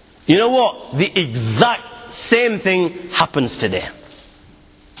 You know what? The exact same thing happens today.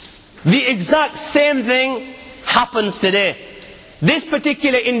 The exact same thing happens today. This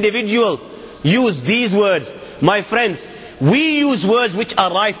particular individual used these words. My friends, we use words which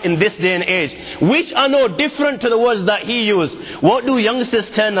are rife in this day and age, which are no different to the words that he used. What do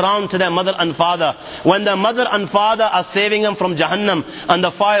youngsters turn around to their mother and father when their mother and father are saving them from Jahannam and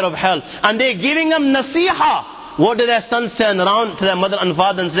the fire of hell, and they're giving them nasiha? What do their sons turn around to their mother and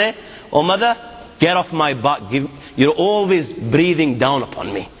father and say? "Oh mother, get off my back. You're always breathing down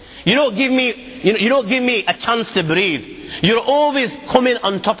upon me. You don't give me a chance to breathe. You're always coming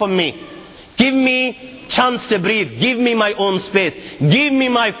on top of me. Give me chance to breathe. Give me my own space. Give me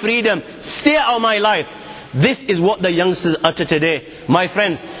my freedom. Stay out of my life." This is what the youngsters utter today. My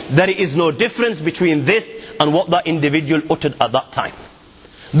friends, there is no difference between this and what that individual uttered at that time.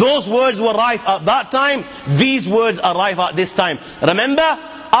 Those words were rife at that time. These words are rife at this time. Remember,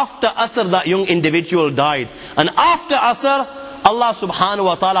 after Asr that young individual died. And after Asr, Allah subhanahu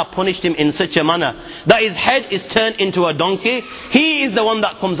wa ta'ala punished him in such a manner that his head is turned into a donkey. He is the one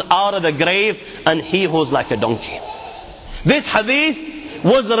that comes out of the grave and he hoes like a donkey. This hadith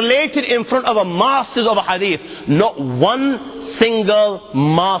was related in front of a masters of a hadith. Not one single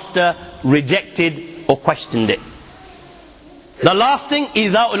master rejected or questioned it. The last thing,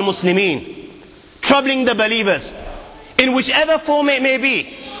 idha'ul muslimin, troubling the believers in whichever form it may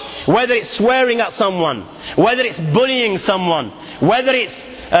be, whether it's swearing at someone, whether it's bullying someone, whether it's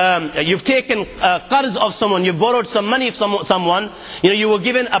you've taken qarz of someone, you've borrowed some money from someone, you were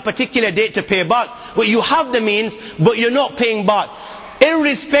given a particular date to pay back, but you have the means, but you're not paying back.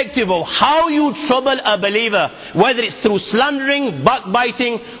 Irrespective of how you trouble a believer, whether it's through slandering,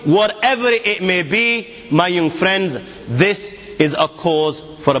 backbiting, whatever it may be, my young friends, this is a cause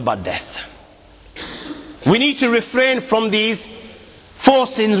for a bad death. We need to refrain from these 4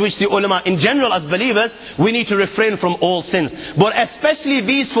 sins which the ulama, in general as believers, we need to refrain from all sins. But especially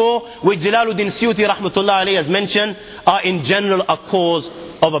these 4, which Jalaluddin Suyuti rahmatullah alayhi has mentioned, are in general a cause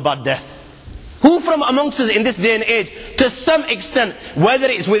of a bad death. Who from amongst us in this day and age, to some extent, whether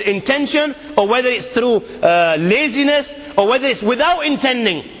it's with intention, or whether it's through laziness, or whether it's without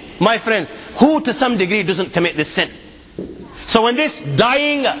intending, my friends, who to some degree doesn't commit this sin? So when this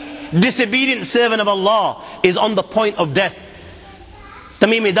dying, disobedient servant of Allah is on the point of death,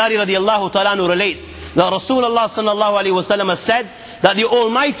 Tamim Dari radiallahu ta'ala anhu relates that Rasulullah sallallahu alayhi wa sallam has said that the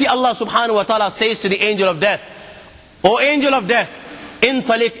Almighty Allah subhanahu wa ta'ala says to the angel of death, "O angel of death,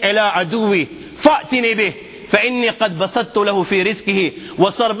 intalik ila aduwi fa'tini bih فإني قد بسطت له في رزقه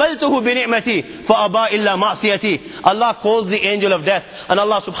وسربلته بنعمتي فأبى إلا معصيتي." Allah calls the angel of death, and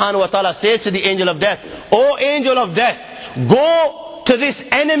Allah subhanahu wa ta'ala says to the angel of death, "O angel of death, go to this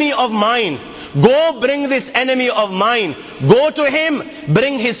enemy of mine. Go bring this enemy of mine. Go to him,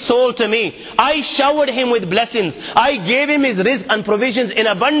 bring his soul to me. I showered him with blessings. I gave him his rizq and provisions in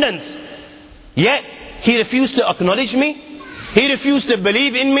abundance. Yet he refused to acknowledge me. He refused to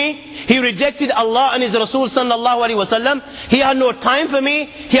believe in me. He rejected Allah and His Rasul sallallahu alaihi wasallam. He had no time for me.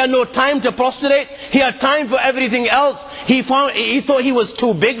 He had no time to prostrate. He had time for everything else. He thought he was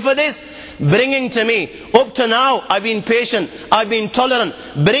too big for this. Bring him to me. Up to now, I've been patient. I've been tolerant.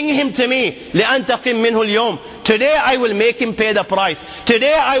 Bring him to me. لِأَنْتَقِمْ مِنْهُ الْيَوْمِ. Today I will make him pay the price.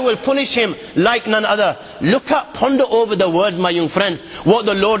 Today I will punish him like none other. Ponder over the words, my young friends, what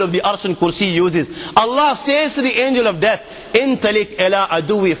the Lord of the Arsh and Kursi uses. Allah says to the angel of death, Intalik ila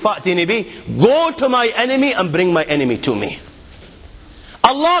aduwi fa'tini bi, go to my enemy and bring my enemy to me.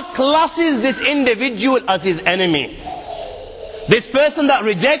 Allah classes this individual as his enemy. This person that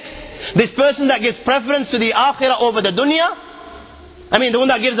rejects, this person that gives preference to the akhirah over the dunya, the one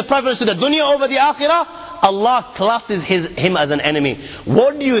that gives the preference to the dunya over the akhirah, Allah classes him as an enemy.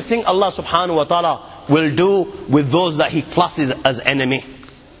 What do you think Allah subhanahu wa ta'ala will do with those that he classes as enemy?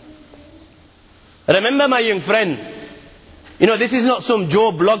 Remember, my young friend, this is not some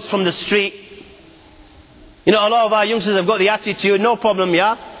Joe blogs from the street. A lot of our youngsters have got the attitude, no problem,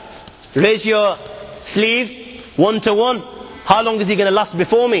 yeah? Raise your sleeves, 1 to 1. How long is he going to last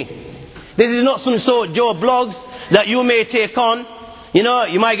before me? This is not some sort of Joe blogs that you may take on. You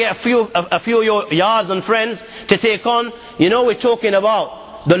might get a few of your yars and friends to take on. We're talking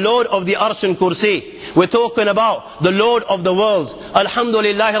about the Lord of the Arsh and Kursi. We're talking about the Lord of the worlds.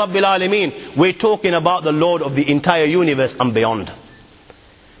 Alhumdulilah Rabbil Alameen. We're talking about the Lord of the entire universe and beyond.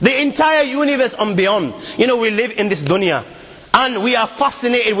 The entire universe and beyond. We live in this dunya. And we are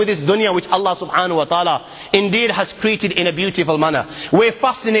fascinated with this dunya which Allah subhanahu wa ta'ala indeed has created in a beautiful manner. We're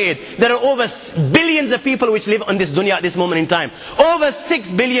fascinated. There are over billions of people which live on this dunya at this moment in time. Over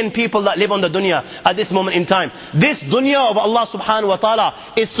 6 billion people that live on the dunya at this moment in time. This dunya of Allah subhanahu wa ta'ala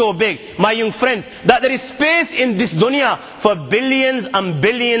is so big, my young friends, that there is space in this dunya for billions and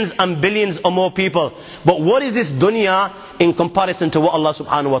billions and billions or more people. But what is this dunya in comparison to what Allah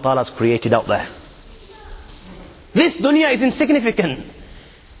subhanahu wa ta'ala has created out there? This dunya is insignificant.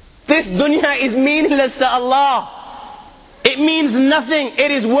 This dunya is meaningless to Allah. It means nothing.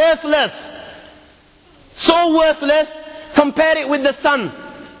 It is worthless. So worthless, compare it with the sun.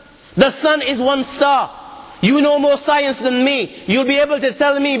 The sun is one star. You know more science than me. You'll be able to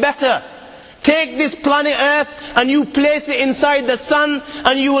tell me better. Take this planet Earth and you place it inside the sun,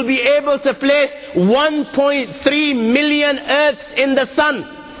 and you will be able to place 1.3 million Earths in the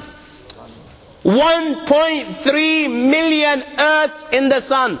sun. 1.3 million Earths in the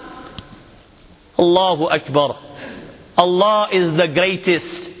sun. Allahu Akbar. Allah is the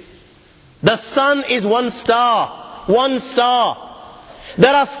greatest. The sun is one star. One star.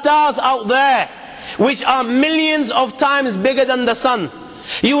 There are stars out there which are millions of times bigger than the sun.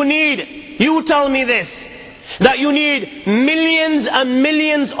 You tell me this, that you need millions and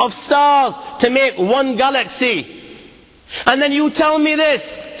millions of stars to make one galaxy. And then you tell me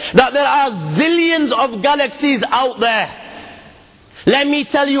this, that there are zillions of galaxies out there. Let me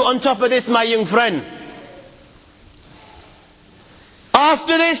tell you on top of this, my young friend.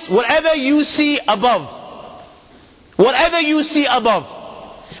 After this, whatever you see above, when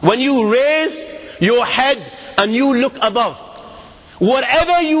you raise your head and you look above,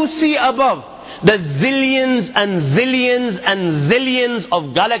 whatever you see above, the zillions and zillions and zillions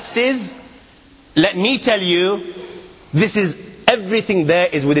of galaxies, let me tell you, everything there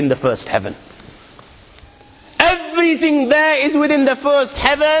is within the first heaven. Everything there is within the first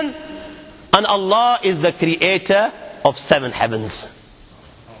heaven. And Allah is the creator of 7 heavens.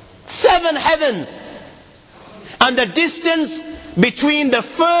 7 heavens. And the distance between the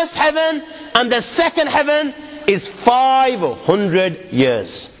first heaven and the second heaven is 500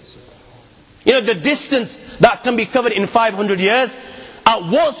 years. The distance that can be covered in 500 years, at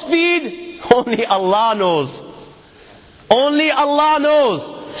what speed? Only Allah knows. Only Allah knows.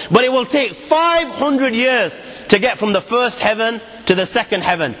 But it will take 500 years to get from the first heaven to the second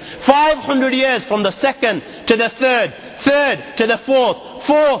heaven. 500 years from the second to the third, third to the fourth,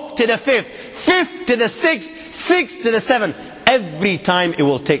 fourth to the fifth, fifth to the sixth, sixth to the seventh. Every time it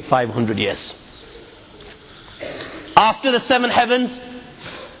will take 500 years. After the 7 heavens,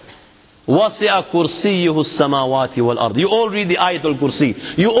 وَسِعَ كُرْسِيُّهُ السَّمَاوَاتِ وَالْأَرْضِ. You all read the Ayatul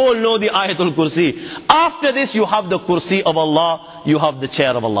Kursi. You all know the Ayatul Kursi. After this you have the Kursi of Allah. You have the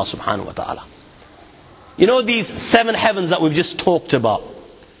chair of Allah subhanahu wa ta'ala. These 7 heavens that we've just talked about,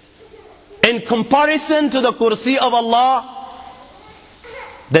 in comparison to the Kursi of Allah,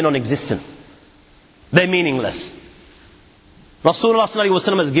 they're non-existent. They're meaningless. Rasulullah sallallahu alaihi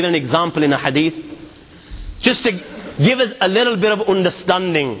wasallam has given an example in a hadith, just to give us a little bit of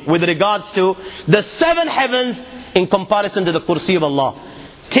understanding with regards to the 7 heavens in comparison to the Kursi of Allah.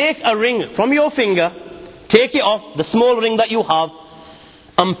 Take a ring from your finger, take it off, the small ring that you have,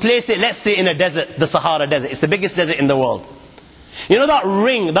 and place it, let's say, in a desert, the Sahara Desert. It's the biggest desert in the world. That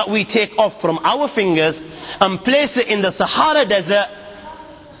ring that we take off from our fingers and place it in the Sahara Desert,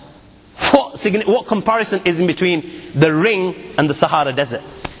 what comparison is in between the ring and the Sahara Desert?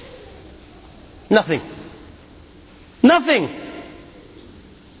 Nothing. Nothing.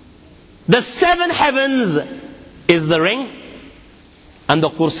 The 7 heavens is the ring, and the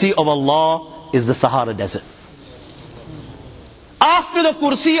kursi of Allah is the Sahara Desert. After the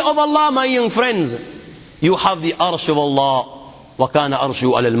kursi of Allah, my young friends, you have the arsh of Allah. وَكَانَ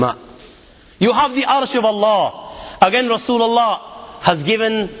أَرْشُهُ عَلَى الْمَاءِ. You have the arsh of Allah. Again, Rasulullah has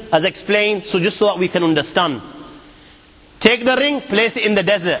explained, so just so that we can understand. Take the ring, place it in the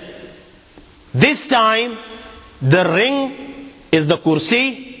desert. This time, the ring is the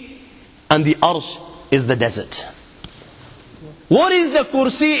kursi, and the arsh is the desert. What is the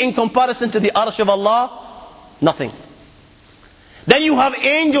kursi in comparison to the arsh of Allah? Nothing. Then you have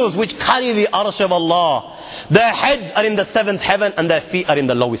angels which carry the arsh of Allah. Their heads are in the 7th heaven and their feet are in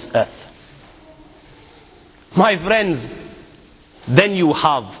the lowest earth. My friends, then you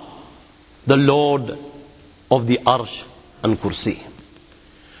have the Lord of the arsh and kursi.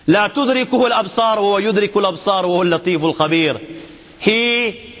 لا تدركه الأبصار وهو يدرك الأبصار وهو اللطيف الخبير.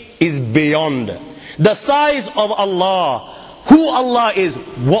 He is beyond. The size of Allah, who Allah is,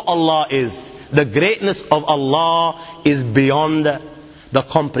 what Allah is, the greatness of Allah is beyond the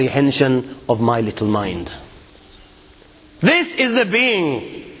comprehension of my little mind. This is the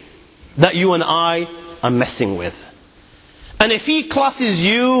being that you and I are messing with. And if he classes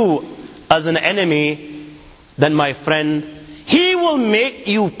you as an enemy, then my friend, he will make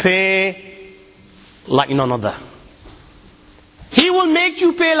you pay like none other. He will make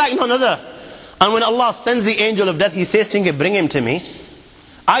you pay like none other. And when Allah sends the angel of death, he says to him, bring him to me.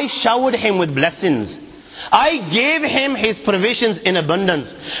 I showered him with blessings. I gave him his provisions in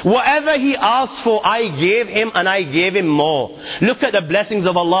abundance. Whatever he asked for, I gave him, and I gave him more. Look at the blessings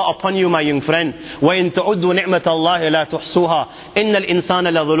of Allah upon you, my young friend. وَإِن تَعُدُّوا نِعْمَةَ اللَّهِ لَا تُحْصُوهَا إِنَّ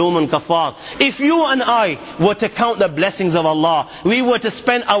الْإِنسَانَ لَظُلُومٌ كَفَّارٌ. If you and I were to count the blessings of Allah, we were to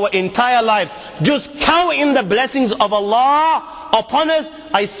spend our entire life just counting the blessings of Allah upon us,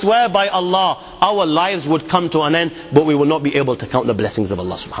 I swear by Allah, our lives would come to an end, but we will not be able to count the blessings of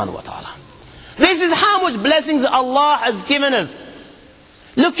Allah subhanahu wa ta'ala. This is how much blessings Allah has given us.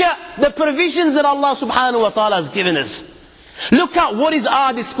 Look at the provisions that Allah subhanahu wa ta'ala has given us. Look at what is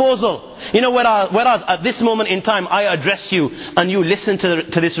our disposal. You know, whereas at this moment in time I address you and you listen to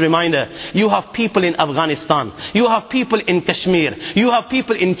this reminder. You have people in Afghanistan. You have people in Kashmir. You have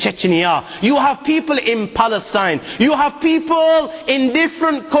people in Chechnya. You have people in Palestine. You have people in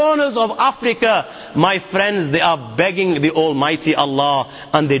different corners of Africa. My friends, they are begging the Almighty Allah,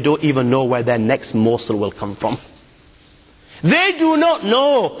 and they don't even know where their next morsel will come from. They do not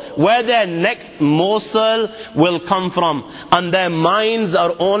know where their next morsel will come from. And their minds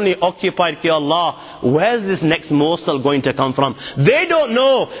are only occupied, Ya Allah, where's this next morsel going to come from? They don't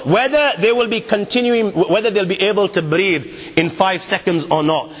know whether they will be continuing, whether they'll be able to breathe in 5 seconds or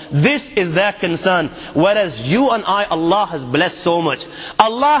not. This is their concern. Whereas you and I, Allah has blessed so much.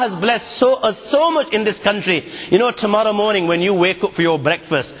 Allah has blessed us so much in this country. You know, tomorrow morning when you wake up for your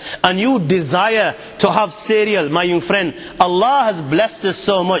breakfast and you desire to have cereal, my young friend, Allah has blessed us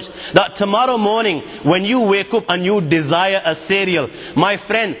so much that tomorrow morning when you wake up and you desire a cereal, my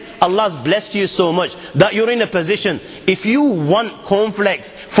friend, Allah has blessed you so much that you're in a position, if you want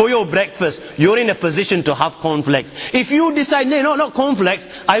cornflakes for your breakfast, you're in a position to have cornflakes. If you decide, no, not cornflakes,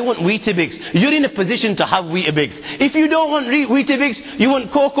 I want Weetabix, you're in a position to have Weetabix. If you don't want Weetabix, you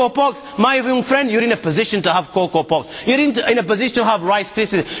want Cocoa Pops, my young friend, you're in a position to have Cocoa Pops. You're in a position to have Rice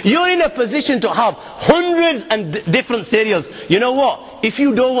Krispies. You're in a position to have hundreds and different cereals. You know what? If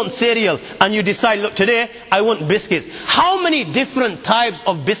you don't want cereal and you decide, look, today I want biscuits. How many different types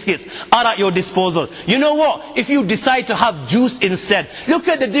of biscuits are at your disposal? You know what? If you decide to have juice instead, look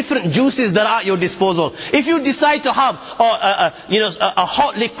at the different juices that are at your disposal. If you decide to have a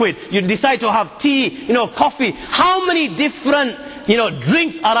hot liquid, you decide to have tea, coffee, how many different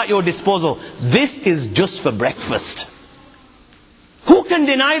drinks are at your disposal? This is just for breakfast. Who can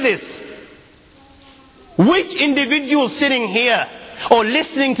deny this? Which individual sitting here or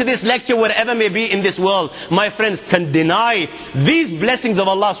listening to this lecture, wherever may be in this world, my friends, can deny these blessings of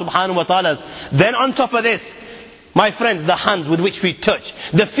Allah subhanahu wa ta'ala? Then on top of this, my friends, the hands with which we touch,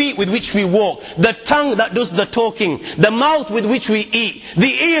 the feet with which we walk, the tongue that does the talking, the mouth with which we eat,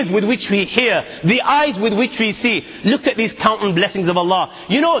 the ears with which we hear, the eyes with which we see. Look at these countless blessings of Allah.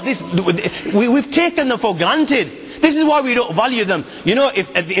 You know, we've taken them for granted. This is why we don't value them. You know,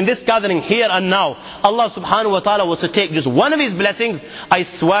 if in this gathering here and now, Allah subhanahu wa ta'ala was to take just one of His blessings, I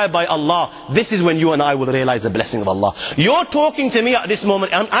swear by Allah, this is when you and I will realize the blessing of Allah. You're talking to me at this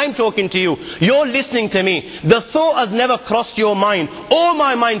moment, I'm talking to you, you're listening to me. The thought has never crossed your mind, or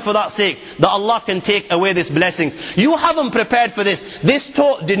my mind for that sake, that Allah can take away these blessings. You haven't prepared for this. This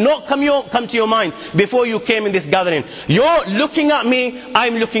thought did not come to your mind before you came in this gathering. You're looking at me,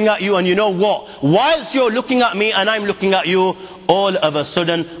 I'm looking at you, and you know what? Whilst you're looking at me and I'm looking at you, all of a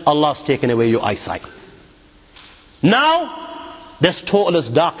sudden Allah's taken away your eyesight. Now there's total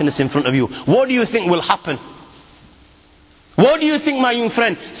darkness in front of you. What do you think will happen? What do you think, my young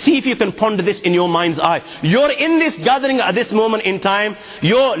friend? See if you can ponder this in your mind's eye. You're in this gathering at this moment in time.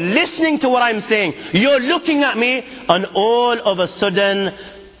 You're listening to what I'm saying. You're looking at me, and all of a sudden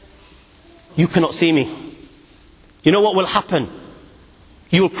you cannot see me. You know what will happen?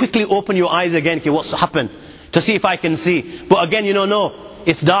 You'll quickly open your eyes again. Okay, what's happened? To see if I can see. But again, you know, no,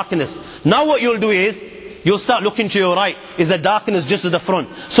 it's darkness. Now what you'll do is, you'll start looking to your right. Is the darkness just at the front?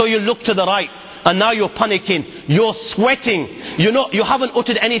 So you look to the right. And now you're panicking. You're sweating. You know, you haven't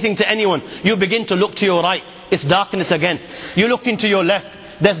uttered anything to anyone. You begin to look to your right. It's darkness again. You look into your left.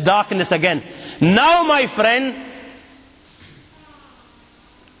 There's darkness again. Now, my friend,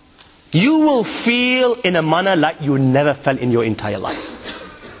 you will feel in a manner like you never felt in your entire life.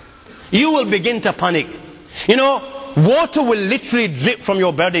 You will begin to panic. You know, water will literally drip from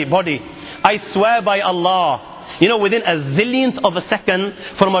your body. I swear by Allah, you know, within a zillionth of a second,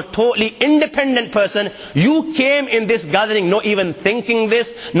 from a totally independent person, you came in this gathering not even thinking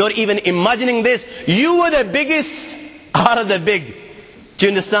this, not even imagining this. You were the biggest out of the big. Do you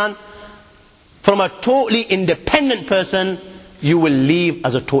understand? From a totally independent person, you will leave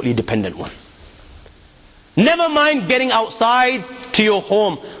as a totally dependent one. Never mind getting outside to your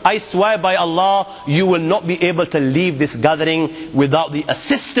home. I swear by Allah, you will not be able to leave this gathering without the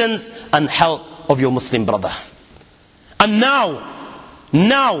assistance and help of your Muslim brother. And now,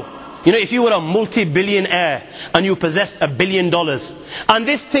 you know, if you were a multi-billionaire and you possessed $1 billion, and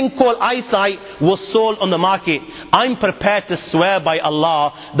this thing called eyesight was sold on the market, I'm prepared to swear by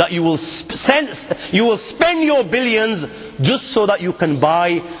Allah that you will spend your billions just so that you can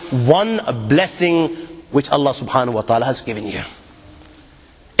buy one blessing which Allah subhanahu wa ta'ala has given you.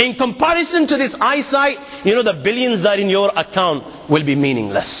 In comparison to this eyesight, you know, the billions that are in your account will be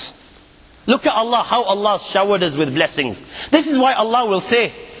meaningless. Look at Allah, how Allah showered us with blessings. This is why Allah will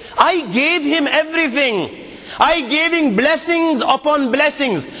say, I gave him everything. I gave him blessings upon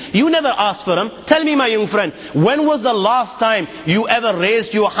blessings. You never asked for them. Tell me, my young friend, when was the last time you ever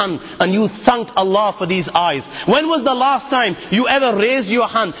raised your hand and you thanked Allah for these eyes? When was the last time you ever raised your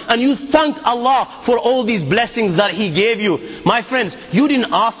hand and you thanked Allah for all these blessings that He gave you? My friends, you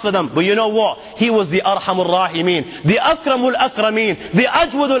didn't ask for them, but you know what? He was the Arhamur Rahimeen, the Akramul Akrameen, the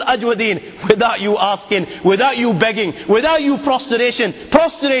Ajwadul Ajwadeen. Without you asking, without you begging, without you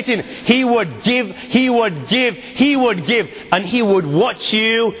prostrating, He would give, He would give, He would give, and He would watch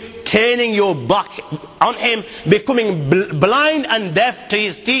you turning your back on Him, becoming blind and deaf to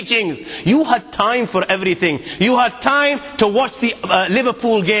His teachings. You had time for everything. You had time to watch the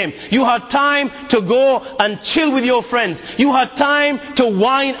Liverpool game. You had time to go and chill with your friends. You had time to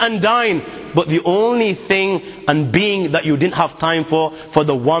wine and dine. But the only thing and being that you didn't have time for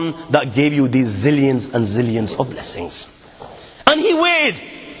the one that gave you these zillions and zillions of blessings. And He waited.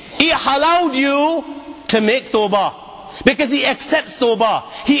 He allowed you to make tawbah, because He accepts tawbah.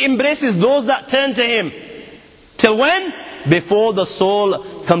 He embraces those that turn to Him. Till when? Before the soul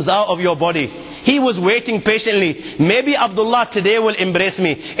comes out of your body. He was waiting patiently. Maybe Abdullah today will embrace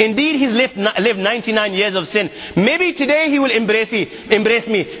me. Indeed, he's lived 99 years of sin. Maybe today he will embrace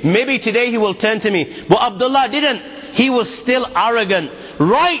me. Maybe today he will turn to me. But Abdullah didn't. He was still arrogant.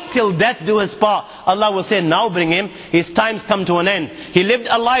 Right till death do his part. Allah will say, now bring him. His time's come to an end. He lived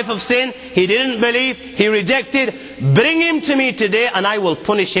a life of sin. He didn't believe. He rejected. Bring him to me today and I will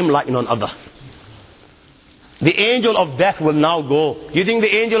punish him like none other. The angel of death will now go. You think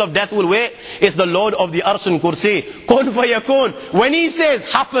the angel of death will wait? It's the Lord of the Arsh and Kursi. Kun fayakun. When He says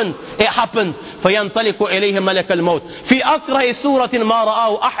happens, it happens. فَيَنْطَلِقُ إِلَيْهِ مَلَكَ الْمَوْتِ فِي أَقْرَهِ سُورَةٍ مَا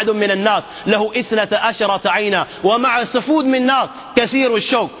رَآهُ أَحَدٌ مِّنَ النَّاسِ لَهُ إِثْنَةَ عَشَرَةَ عَيْنًا وَمَعَ سَفُودٍ مِّن نَّارٍ كَثِيرُ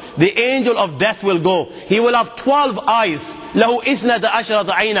الشَّوْكِ. The angel of death will go. He will have 12 eyes. لَهُ إِثْنَةَ عَشَرَةَ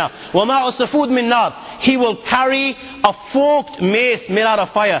عَيْنًا وَمَعَ سَفُودٍ مِّن نَّارٍ. He will carry a forked mace made out of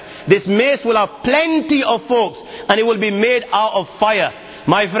fire. This mace will have plenty of forks and it will be made out of fire.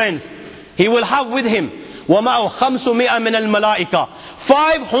 My friends, he will have with him وَمَعَهُ 500 مِنَ الْمَلَائِكَةِ.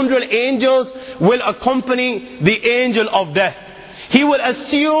 500 angels will accompany the angel of death. He will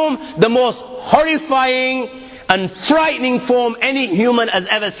assume the most horrifying and frightening form any human has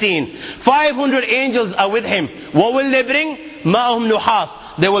ever seen. 500 angels are with him. What will they bring? Ma'ahum nuhas.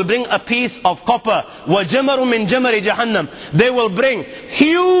 They will bring a piece of copper. وَجَمَرٌ مِّن جَمَرِ جَهَنَّمْ. They will bring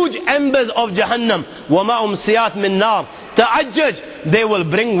huge embers of Jahannam. وَمَعُمْ سِيَاتٍ مِّن نَارٍ. Ta'ajjaj. They will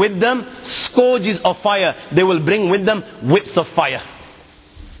bring with them scourges of fire. They will bring with them whips of fire.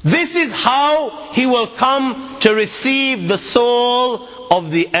 This is how he will come to receive the soul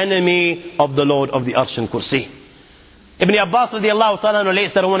of the enemy of the Lord of the Arsh and Kursi. Ibn Abbas radiallahu ta'ala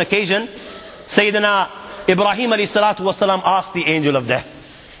relates that on one occasion, Sayyidina Ibrahim alayhi salatu wasalam asked the angel of death.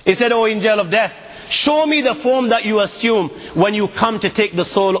 He said, "O angel of death, show me the form that you assume when you come to take the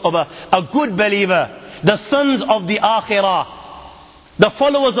soul of a good believer, the sons of the Akhirah, the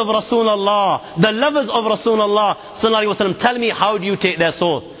followers of Rasulullah, the lovers of Rasulullah sallallahu alaihi wasallam. Tell me, how do you take their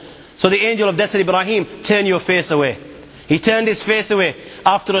soul?" So the angel of death said, "Ibrahim, turn your face away." He turned his face away.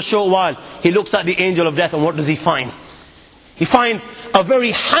 After a short while, he looks at the angel of death, and what does he find? He finds a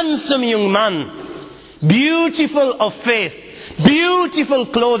very handsome young man, beautiful of face, beautiful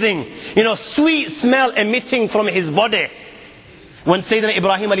clothing, sweet smell emitting from his body. When Sayyidina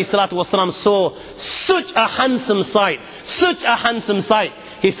Ibrahim alayhi salatu wasalam saw such a handsome sight,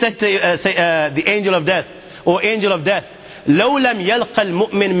 he said to the angel of death, "O angel of death, لو لم يلقى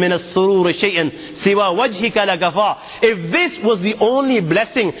المؤمن من السرور شيئا سوى وجهك لكفاه." If this was the only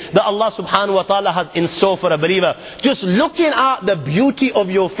blessing that Allah subhanahu wa ta'ala has in store for a believer, just looking at the beauty of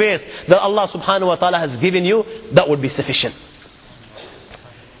your face that Allah subhanahu wa ta'ala has given you, that would be sufficient.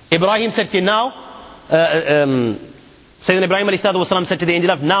 Ibrahim said, "Okay, now," Sayyidina Ibrahim alayhi salatu wasalam said to the angel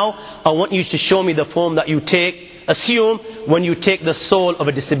of, "Now I want you to show me the form that you assume when you take the soul of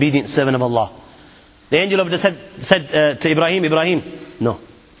a disobedient servant of Allah." The angel of death said to Ibrahim, "Ibrahim, no.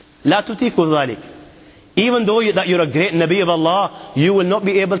 La tutiku dhalik. Even though that you're a great Nabi of Allah, you will not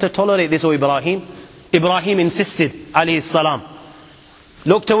be able to tolerate this, O Ibrahim." Ibrahim insisted, alayhi salam.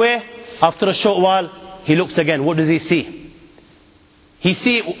 Looked away. After a short while, he looks again. What does he see?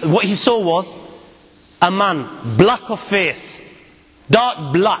 What he saw was a man, black of face,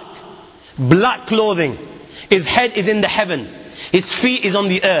 dark black, black clothing. His head is in the heaven. His feet is on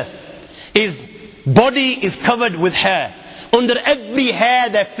the earth. His body is covered with hair. Under every hair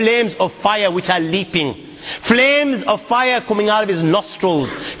there are flames of fire which are leaping. Flames of fire coming out of his nostrils.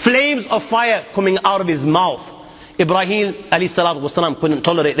 Flames of fire coming out of his mouth. Ibrahim alayhi salatu wasalam couldn't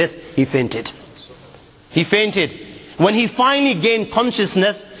tolerate this. He fainted. He fainted. When he finally gained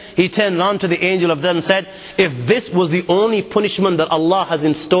consciousness, he turned round to the angel of death and said, "If this was the only punishment that Allah has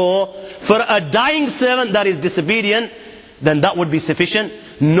in store for a dying servant that is disobedient, then that would be sufficient.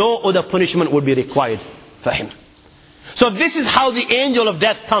 No other punishment would be required for him." So this is how the angel of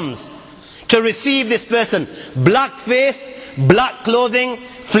death comes to receive this person. Black face, black clothing,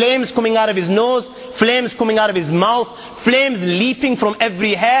 flames coming out of his nose, flames coming out of his mouth, flames leaping from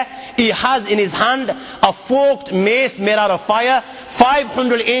every hair. He has in his hand a forked mace made out of fire.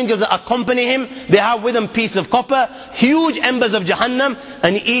 500 angels that accompany him. They have with them piece of copper, huge embers of Jahannam,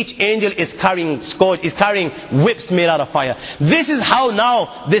 and each angel is carrying whips made out of fire. This is how now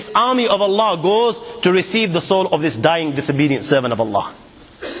this army of Allah goes to receive the soul of this dying disobedient servant of Allah.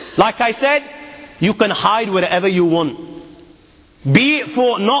 Like I said, you can hide wherever you want. Be it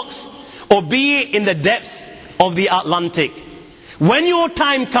Fort Knox or be it in the depths of the Atlantic. When your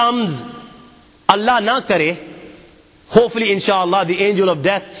time comes, Allah na kare, hopefully inshallah the angel of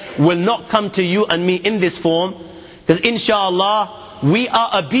death will not come to you and me in this form, because inshallah we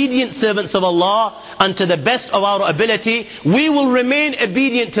are obedient servants of Allah, and to the best of our ability we will remain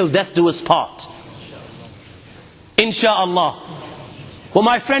obedient till death do us part, inshallah. But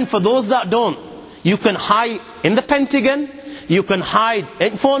my friend, for those that don't, you can hide in the Pentagon, you can hide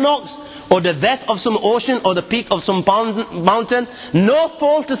in Fort Knox, or the depth of some ocean, or the peak of some mountain, North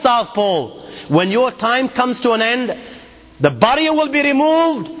Pole to South Pole. When your time comes to an end, the barrier will be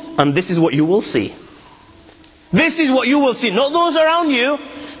removed, and this is what you will see. This is what you will see. Not those around you.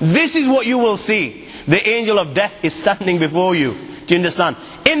 This is what you will see. The angel of death is standing before you. Do you understand?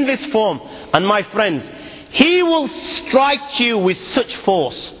 In this form. And my friends, he will strike you with such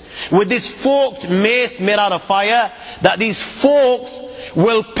force, with this forked mace made out of fire, that these forks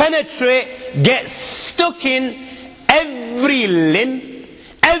will penetrate, get stuck in every limb,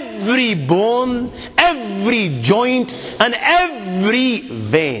 every bone, every joint, and every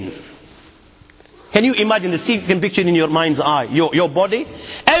vein. Can you imagine see if you can picture it in your mind's eye, your body,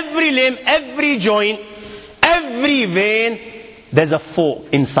 every limb, every joint, every vein, there's a fork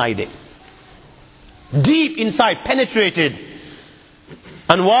inside it. Deep inside, penetrated.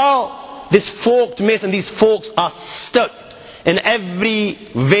 And while this forked mace and these forks are stuck in every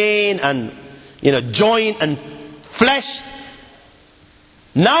vein and joint and flesh.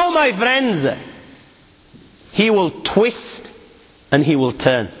 Now, my friends, he will twist and he will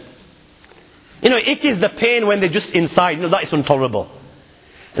turn. You know, ick is the pain when they're just inside. You know, that is intolerable.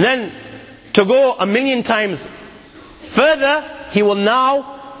 And then to go 1,000,000 times further, he will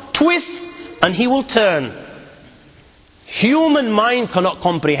now twist and he will turn. Human mind cannot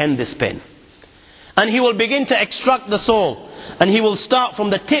comprehend this pain. And he will begin to extract the soul. And he will start from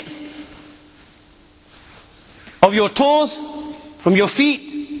the tips of your toes, from your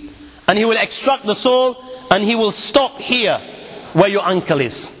feet, and he will extract the soul, and he will stop here where your ankle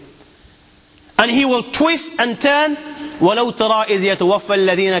is. And he will twist and turn. وَلَوْ تَرَى إِذْ يَتَوَفَّى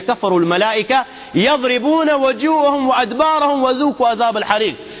الَّذِينَ كَفَرُوا الْمَلَائِكَةِ يَضْرِبُونَ وَجُوهَهُمْ وَأَدْبَارَهُمْ وَذُوقُوا عَذَابَ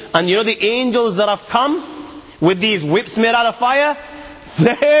الْحَرِيقِ. And you know the angels that have come with these whips made out of fire,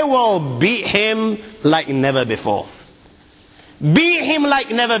 they will beat him like never before. Beat him like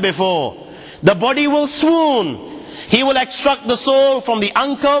never before. The body will swoon. He will extract the soul from the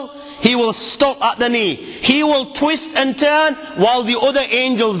ankle. He will stop at the knee. He will twist and turn while the other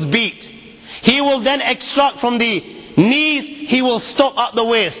angels beat. He will then extract from the knees. He will stop at the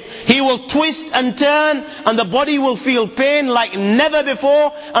waist. He will twist and turn, and the body will feel pain like never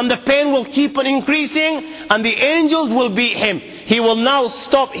before, and the pain will keep on increasing, and the angels will beat him. He will now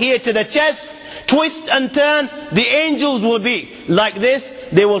stop here to the chest, twist and turn. The angels will be like this.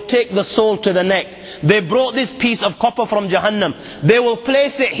 They will take the soul to the neck. They brought this piece of copper from Jahannam. They will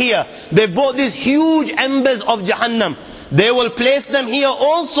place it here. They brought these huge embers of Jahannam. They will place them here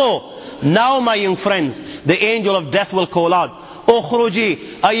also. Now, my young friends, the angel of death will call out, اخرجي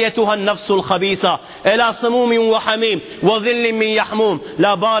أيتها النفس الخبيثة إلى سموم وحميم وظل من يحموم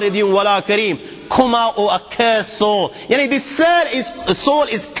لا بارد ولا كريم. Come out, O accursed soul. This soul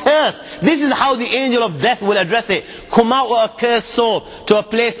is cursed. This is how the angel of death will address it. Come out, O accursed soul, to a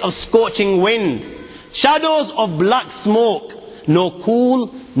place of scorching wind, shadows of black smoke, no cool,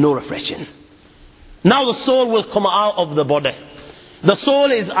 no refreshing. Now the soul will come out of the body. The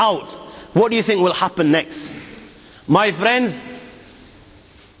soul is out. What do you think will happen next? My friends,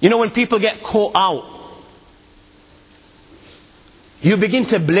 you know, when people get caught out, you begin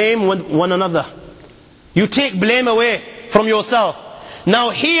to blame one another. You take blame away from yourself. Now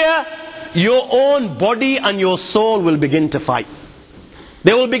here, your own body and your soul will begin to fight.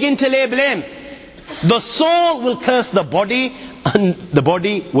 They will begin to lay blame. The soul will curse the body, and the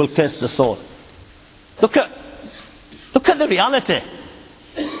body will curse the soul. Look at the reality.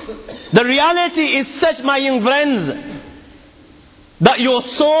 The reality is such, my young friends, that your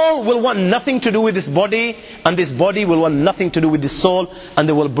soul will want nothing to do with this body, and this body will want nothing to do with this soul, and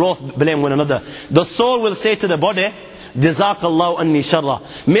they will both blame one another. The soul will say to the body, Jazakallahu anni sharra.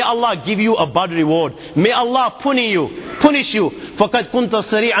 May Allah give you a bad reward. May Allah punish you. فَقَدْ كُنْتَ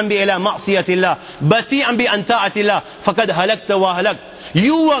سَرِيعًا بِإِلَى مَعْصِيَةِ اللَّهِ بَطِيئًا بِأَنْتَاعَةِ اللَّهِ فَقَدْ هَلَكْتَ وَهَلَكْتَ.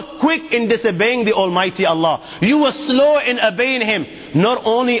 You were quick in disobeying the Almighty Allah. You were slow in obeying Him. Not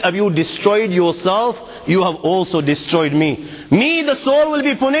only have you destroyed yourself, you have also destroyed me. Me, the soul, will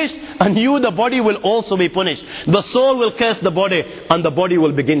be punished, and you, the body, will also be punished. The soul will curse the body, and the body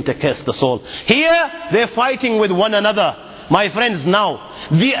will begin to curse the soul. Here, they're fighting with one another. My friends, now,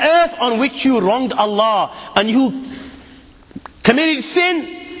 the earth on which you wronged Allah, and you committed sin,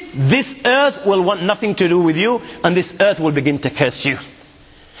 this earth will want nothing to do with you, and this earth will begin to curse you.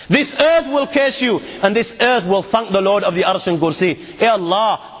 This earth will curse you, and this earth will thank the Lord of the Arsh and Kursi. Hey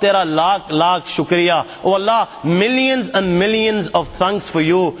Allah, tera lakh shukriya. Oh Allah, millions and millions of thanks for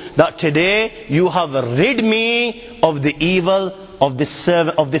you, that today you have rid me of the evil of this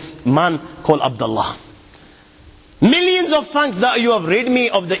servant, of this man called Abdullah. Millions of thanks that you have rid me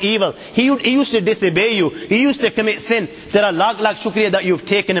of the evil. He used to disobey you. He used to commit sin. There are lakh shukriya that you've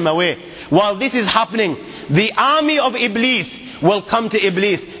taken him away. While this is happening, the army of Iblis will come to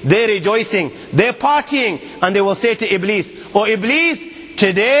Iblis. They're rejoicing, they're partying, and they will say to Iblis, "Oh Iblis,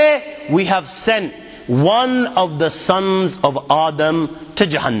 today we have sent one of the sons of Adam to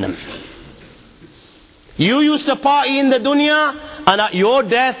Jahannam. You used to party in the dunya, and at your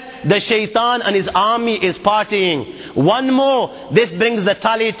death, the shaitan and his army is partying. One more, this brings the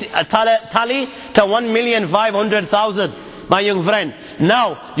tally to 1,500,000. My young friend,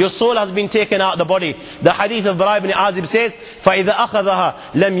 now your soul has been taken out of the body. The hadith of Bara ibn Azib says, فَإِذَا أَخَذَهَا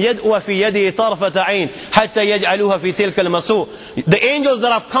لَمْ يَدْءُ فِي يَدِهِ طَرْفَةَ عَيْنٍ حَتَّى يَجْعَلُوهَا فِي تِلْكَ الْمَسُوءِ. The angels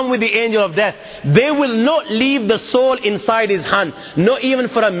that have come with the angel of death, they will not leave the soul inside his hand, not even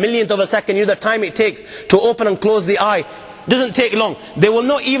for a millionth of a second. You know the time it takes to open and close the eye. Doesn't take long. They will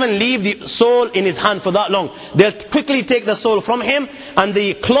not even leave the soul in his hand for that long. They'll quickly take the soul from him, and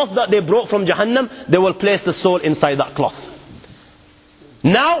the cloth that they brought from Jahannam, they will place the soul inside that cloth.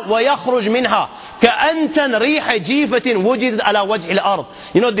 Now, وَيَخْرُجْ مِنْهَا كَأَنْتَنْ رِيحَ جِيفَةٍ وُجِدَتْ عَلَى وَجْهِ الْأَرْضِ.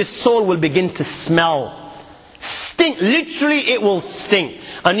 You know, this soul will begin to smell. Stink. Literally, it will stink.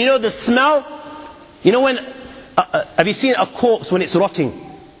 And you know the smell? You know when, have you seen a corpse when it's rotting?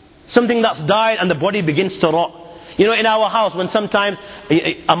 Something that's died and the body begins to rot. You know, in our house, when sometimes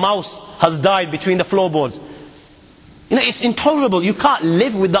a mouse has died between the floorboards. You know, it's intolerable. You can't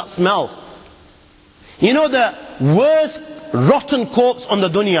live with that smell. You know the worst rotten corpse on the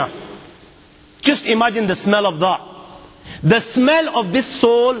dunya. Just imagine the smell of that. The smell of this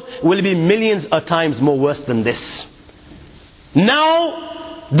soul will be millions of times more worse than this.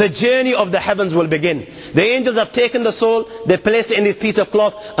 Now, the journey of the heavens will begin. The angels have taken the soul, they placed it in this piece of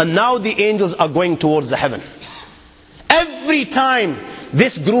cloth, and now the angels are going towards the heaven. Every time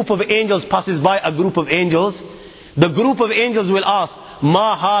this group of angels passes by a group of angels, the group of angels will ask,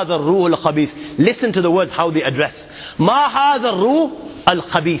 Ma hadha ruh al-khabith. Listen to the words, how they address. Ma hadha ruh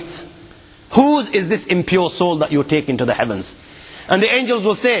al-khabith. Whose is this impure soul that you're taking to the heavens? And the angels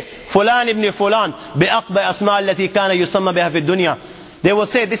will say, Fulan ibn Fulan, bi'aqba asma' allati kana yusamma biha fi dunya. They will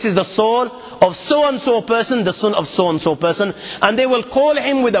say, this is the soul of so-and-so person, the son of so-and-so person. And they will call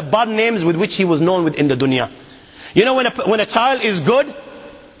him with the bad names with which he was known with in the dunya. You know, when a child is good,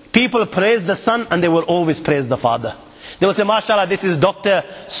 people praise the son and they will always praise the father. They will say, mashallah, this is Dr.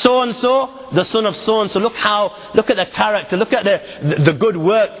 so-and-so, the son of so-and-so. Look at the character, look at the good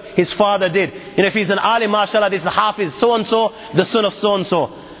work his father did. You know, if he's an alim, mashallah, this is Hafiz so-and-so, the son of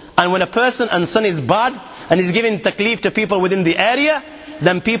so-and-so. And when a person and son is bad, and he's giving taklif to people within the area,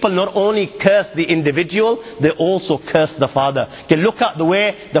 then people not only curse the individual, they also curse the father. Okay, look at the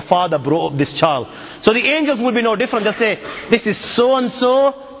way the father brought up this child. So the angels will be no different. They'll say, this is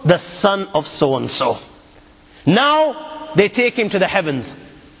so-and-so, the son of so-and-so. Now, they take him to the heavens.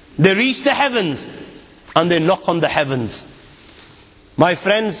 They reach the heavens, and they knock on the heavens. My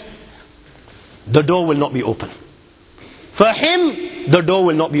friends, the door will not be open. For him, the door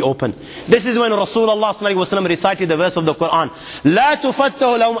will not be open. This is when Rasulullah sallallahu alaihi wasallam recited the verse of the Quran. لا تفتح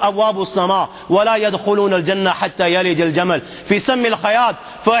لهم أبواب السماء ولا يدخلون الجنة حتى يلج الجمل في سم الخياط.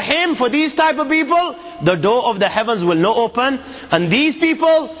 For him, for these type of people, the door of the heavens will not open. And these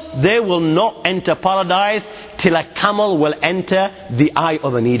people, they will not enter paradise till a camel will enter the eye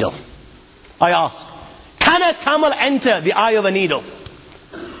of a needle. I ask, can a camel enter the eye of a needle?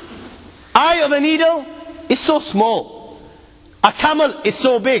 Eye of a needle is so small. A camel is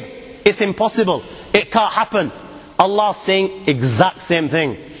so big, it's impossible. It can't happen. Allah is saying exact same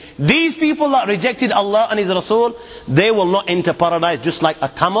thing. These people that rejected Allah and His Rasul, they will not enter paradise just like a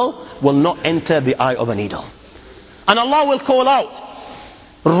camel will not enter the eye of a needle. And Allah will call out,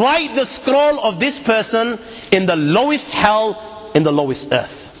 write the scroll of this person in the lowest hell, in the lowest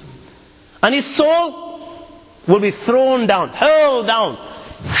earth. And his soul will be thrown down, hurled down.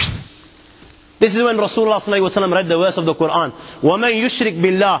 This is when Rasulullah ﷺ read the verse of the Quran. وَمَنْ يُشْرِكْ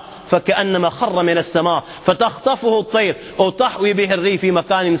بِاللَّهِ فَكَأَنَّمَا خَرَّ مِنَ السَّمَاءِ فَتَخْطَفُهُ الطَّيْرُ أَوْ تَحْوِي بِهِ الرِّيحُ فِي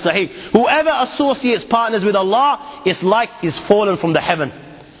مَكَانٍ سَحِيقٍ. Whoever associates partners with Allah is like is fallen from the heaven.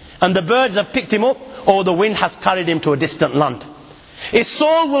 And the birds have picked him up, or the wind has carried him to a distant land. His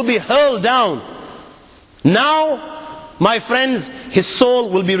soul will be hurled down. Now, my friends, his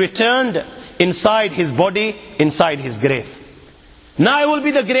soul will be returned inside his body, inside his grave. Now it will be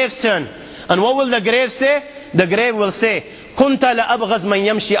the grave's turn. And what will the grave say? The grave will say, كُنْتَ لَأَبْغَزْ مَنْ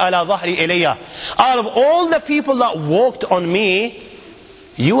يَمْشِي عَلَى ظَهْرِ إِلَيَّ. Out of all the people that walked on me,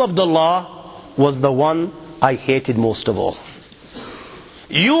 you, Abdullah, was the one I hated most of all.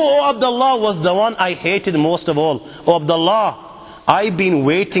 You, O Abdullah, was the one I hated most of all. O Abdullah, I've been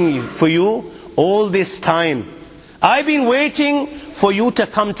waiting for you all this time. I've been waiting for you to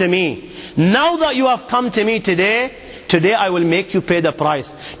come to me. Now that you have come to me today I will make you pay the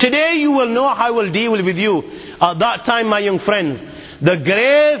price. Today you will know how I will deal with you. At that time, my young friends, the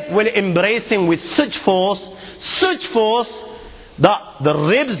grave will embrace him with such force that the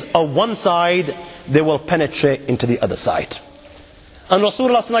ribs of one side, they will penetrate into the other side. And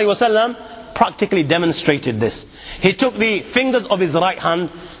Rasulullah ﷺ practically demonstrated this. He took the fingers of his right hand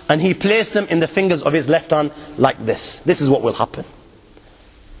and he placed them in the fingers of his left hand like this. This is what will happen.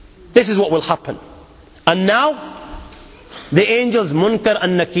 This is what will happen. And now, the angels Munkar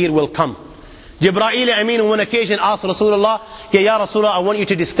and Nakir will come. Jibreel Amin on one occasion asked Rasulullah, Ya Rasulullah, I want you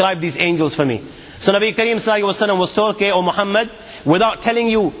to describe these angels for me. So Nabi Kareem Sallallahu Alaihi Wasallam was told, O Muhammad, without telling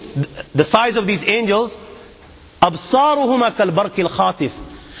you the size of these angels, أبصارهما كالبرق الخاطف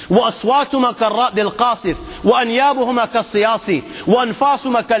وأصواتهما كالرعد القاصف وأنيابهما كالصياص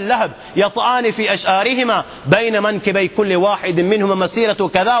وأنفاسهما كاللهب يطعان في أشعارهما بين منكبي كل واحد منهما مسيرة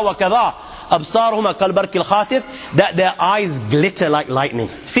كذا وكذا. أبصارهما كالبرق الخاطف, that their eyes glitter like lightning.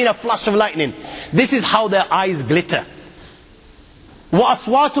 Seen a flash of lightning? This is how their eyes glitter.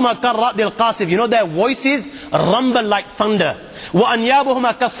 وَأَصْوَاتُهُمَا كَالرَّعْدِ الْقَاسِفِ, you know, their voices rumble like thunder.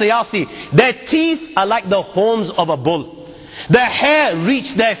 وَأَنْيَابُهُمَا كَالسِّيَاصِ, their teeth are like the horns of a bull. Their hair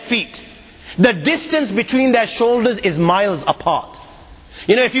reach their feet. The distance between their shoulders is miles apart.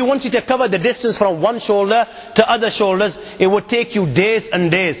 You know, if you wanted to cover the distance from one shoulder to other shoulders, it would take you days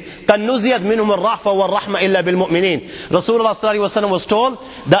and days. كَنُّزِيَتْ مِنْهُمُ الرَّحْفَ وَالرَّحْمَ إِلَّا بِالْمُؤْمِنِينَ. Rasulullah ﷺ was told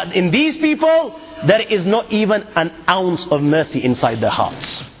that in these people, there is not even an ounce of mercy inside their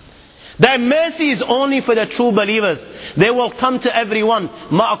hearts. Their mercy is only for the true believers. They will come to everyone.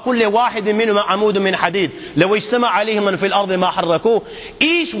 مَا كُلِّ وَاحِدٍ مِّنْهُمَا عَمُودٌ مِّنْ حَدِيدٍ لَوْ اجْتَمَعَ عَلَيْهِمْ مَنْ فِي الْأَرْضِ مَا حَرَّكُوهُ.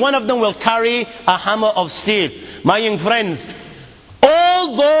 Each one of them will carry a hammer of steel. My young friends,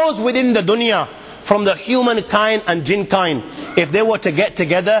 all those within the dunya, from the humankind and jinn kind, if they were to get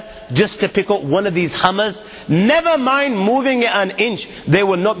together just to pick up one of these hammers, never mind moving it an inch, they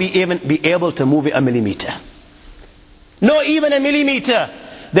will not even be able to move it a millimeter. Not even a millimeter.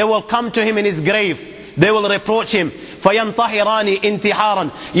 They will come to him in his grave. They will reproach him. فَيَنْطَحِرَانِ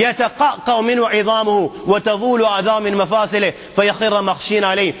انْتِحَارًا يَتَقَعْقَوْ مِنْهُ عِظَامُهُ وَتَظُولُ أَعْذَامٍ مَفَاصِلِهِ فَيَخِرَّ مَخْشِينَ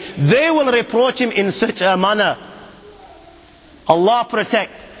عَلَيْهِ. They will reproach him in such a manner. Allah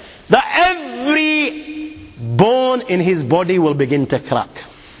protect, that every bone in his body will begin to crack.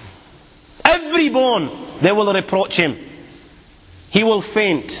 Every bone, they will reproach him. He will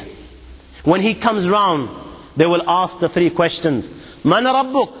faint. When he comes round, they will ask the three questions. من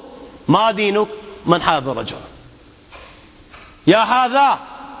ربك؟ ما دينك؟ من هذا الرجل؟ يا هذا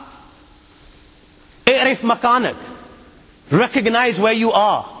اعرف مكانك. Recognize where you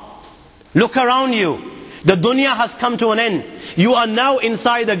are. Look around you. The dunya has come to an end. You are now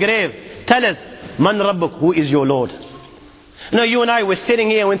inside the grave. Tell us, Man Rabbuk, who is your Lord? Now you and I were sitting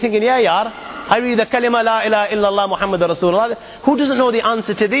here and we're thinking, yeah, yar, I read the kalima la ilaha illallah Muhammad Rasulullah. Who doesn't know the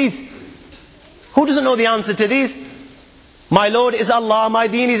answer to these? Who doesn't know the answer to these? My Lord is Allah, my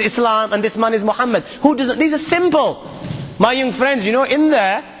deen is Islam, and this man is Muhammad. Who doesn't? These are simple. My young friends, you know, in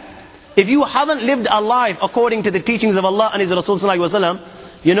there, if you haven't lived a life according to the teachings of Allah and His Rasul sallallahu alaihi wasallam,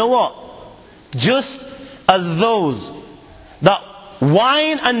 you know what? Just as those that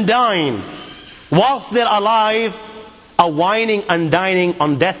wine and dine whilst they're alive are wining and dining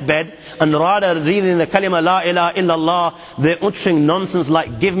on deathbed, and rather reading the kalima la ilaha illallah, they're uttering nonsense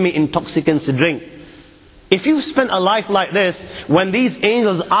like give me intoxicants to drink. If you've spent a life like this, when these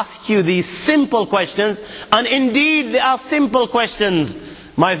angels ask you these simple questions, and indeed they are simple questions,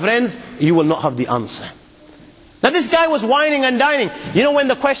 my friends, you will not have the answer. Now this guy was wining and dining. You know, when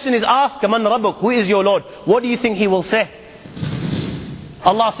the question is asked, Man Rabbuk, who is your Lord? What do you think he will say?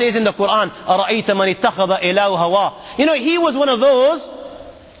 Allah says in the Quran, أَرَأَيْتَ مَنِ اتَّخَذَ إِلَهُ هَوَاهُ. You know, he was one of those,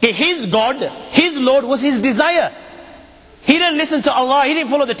 his God, his Lord was his desire. He didn't listen to Allah, he didn't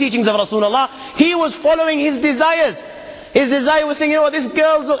follow the teachings of Rasulullah, he was following his desires. His desire was saying, you know what, this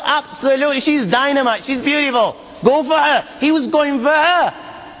girl's look absolutely, she's dynamite, she's beautiful, go for her. He was going for her.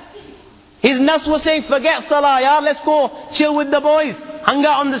 His nafs was saying, forget salah, yaar, let's go chill with the boys, hang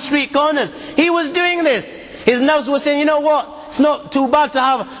out on the street corners. He was doing this. His nafs was saying, you know what, it's not too bad to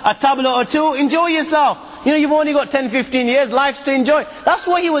have a tablet or two, enjoy yourself. You know, you've only got 10, 15 years, life's to enjoy. That's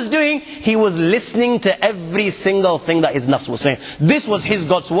what he was doing. He was listening to every single thing that his nafs was saying. This was his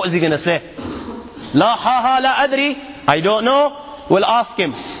God, so what is he going to say? La ha ha la adri, I don't know. We'll ask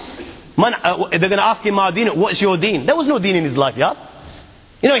him. They're going to ask him, Ma deen, what's your deen? There was no deen in his life, yaar.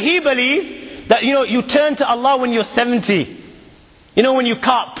 You know, he believed that, you know, you turn to Allah when you're 70. You know, when you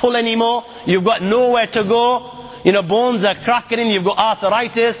can't pull anymore, you've got nowhere to go, you know, bones are cracking in, you've got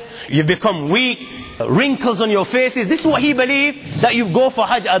arthritis, you've become weak, wrinkles on your faces. This is what he believed, that you go for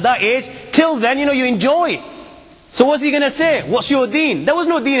Hajj at that age. Till then, you know, you enjoy. So what's he going to say? What's your deen? There was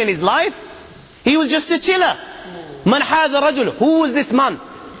no deen in his life. He was just a chiller. Man hadha rajul. Who was this man?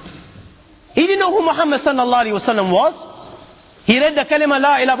 He didn't know who Muhammad sallallahu alaihi wasallam was. He read the kalima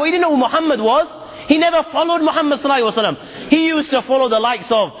la ilaha, but he didn't know who Muhammad was. He never followed Muhammad sallallahu alaihi wasallam. He used to follow the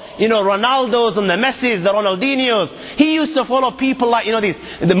likes of, you know, Ronaldos and the Messis, the Ronaldinhos. He used to follow people like, you know,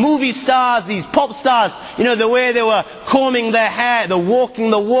 the movie stars, these pop stars, you know, the way they were combing their hair, the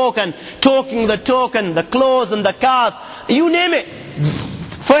walking the walk and talking the talk, and the clothes and the cars, you name it.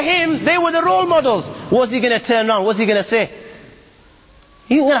 For him, they were the role models. What's he going to turn around? What's he going to say?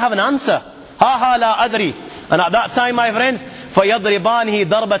 He's going to have an answer. Ha ha la adri. And at that time, my friends, فَيَضْرِبَانِهِ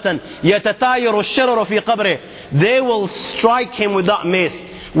ضَرْبَةً يَتَتَايَرُ الشَّرَرُ فِي قَبْرِهِ. They will strike him with that mace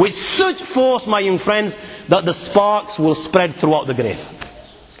with such force, my young friends, that the sparks will spread throughout the grave.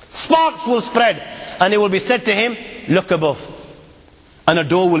 Sparks will spread, and it will be said to him, look above. and a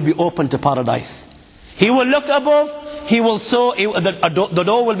door will be open to paradise. He will look above, he will saw, the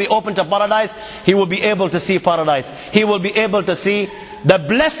door will be open to paradise, he will be able to see paradise. He will be able to see the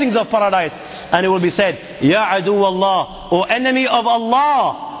blessings of paradise. And it will be said, Ya adu Allah, O enemy of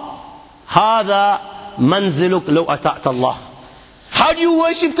Allah, Hada manziluk law ata'ta Allah. How do you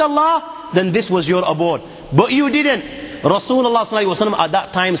worship Allah? Then this was your abode. But you didn't. Rasulullah sallallahu alaihi wasallam at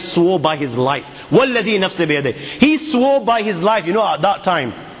that time swore by his life. Walladhi nafsi biyadih. He swore by his life. You know, at that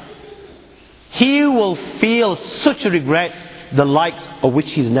time, he will feel such regret, the likes of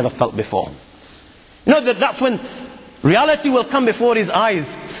which he's never felt before. You know, that's when reality will come before his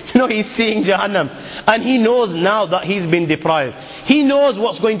eyes. You know, he's seeing Jahannam, and he knows now that he's been deprived. He knows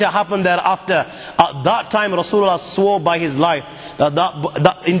what's going to happen thereafter. At that time, Rasulullah swore by his life that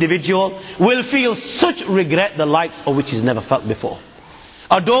that individual will feel such regret, the likes of which he's never felt before.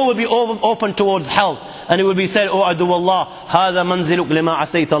 A door will be open towards hell, and it will be said, O adu Allah, hada manziluk lima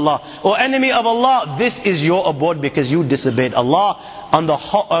asayta Allah. O enemy of Allah, this is your abode because you disobeyed Allah. And the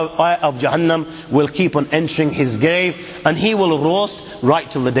hot fire of Jahannam will keep on entering his grave, and he will roast right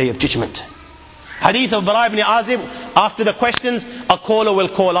till the day of judgment. Hadith of Bara ibn Azib, after the questions, a caller will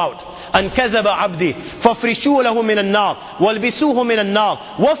call out, أن كذب عبدي فافرشوا له من النار والبسوه من النار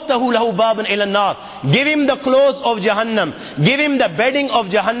وافتحوا له بابا إلى النار. Give him the clothes of Jahannam, give him the bedding of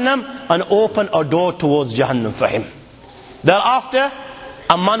Jahannam, and open a door towards Jahannam for him. Thereafter,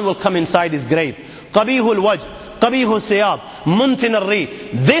 a man will come inside his grave. قبيح الوجه قبيح الثياب منتن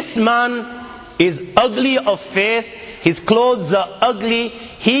الريح. This man is ugly of face, his clothes are ugly,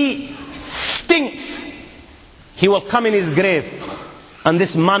 he stinks. He will come in his grave, and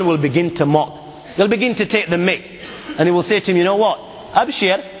this man will begin to mock. He'll begin to take the mick, and he will say to him, you know what?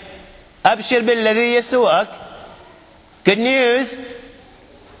 Abshir billadhi yasu'ak. Good news.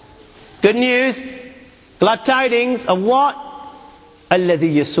 Good news. Glad tidings of what?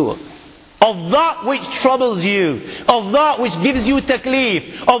 Alladhi yasu'ak. Of that which troubles you, of that which gives you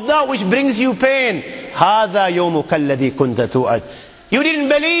taklif, of that which brings you pain. Hada yawmuka alladhi kunta tu'ad. You didn't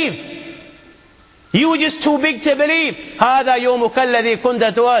believe. You were just too big to believe. هذا يومك الذي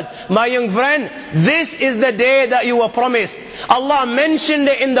كنت توعد. My young friend, this is the day that you were promised. Allah mentioned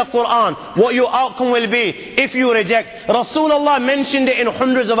it in the Quran, what your outcome will be if you reject. Rasulullah mentioned it in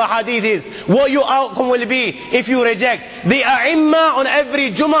hundreds of hadiths, what your outcome will be if you reject. The A'imma on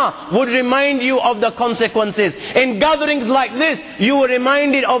every Jummah would remind you of the consequences. In gatherings like this, you were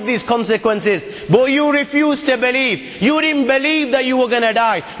reminded of these consequences. But you refused to believe. You didn't believe that you were going to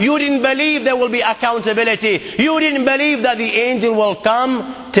die. You didn't believe there will be accountability. You didn't believe that the angel will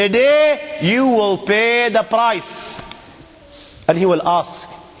come. Today you will pay the price. And he will ask,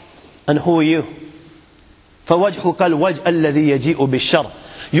 and who are you? فَوَجْهُكَ الْوَجْءَ الَّذِي يَجِيءُ بِالشَّرِّ.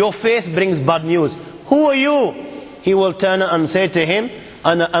 Your face brings bad news. Who are you? He will turn and say to him,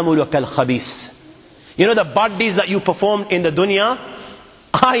 أَنَا أَمُلُكَ الْخَبِيثِ. You know the bad deeds that you performed in the dunya?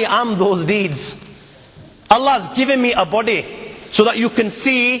 I am those deeds. Allah has given me a body so that you can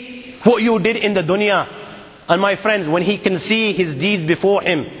see what you did in the dunya. And my friends, when he can see his deeds before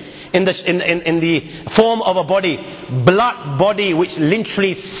him in the form of a body, black body which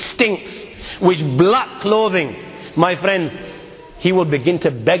literally stinks, which black clothing, my friends, he will begin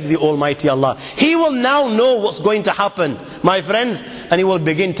to beg the Almighty Allah. He will now know what's going to happen, my friends, and he will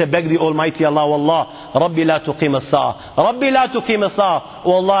begin to beg the Almighty Allah, Wallah, Rabbi la tuqim as-sa'a, Rabbi la tuqim as-sa'a.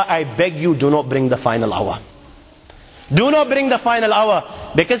 Oh Allah, I beg you, do not bring the final hour. Do not bring the final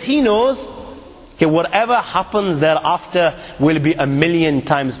hour, because he knows that whatever happens thereafter will be 1,000,000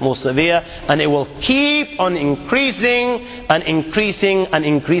 times more severe, and it will keep on increasing and increasing and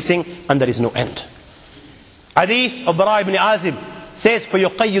increasing, and there is no end. Hadith of Bara ibn Azib says,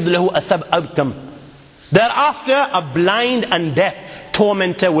 فَيُقَيِّدْ لَهُ أَسَبْ أَبْكَمْ. Thereafter, a blind and deaf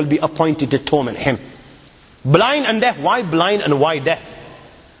tormentor will be appointed to torment him. Blind and deaf. Why blind and why deaf?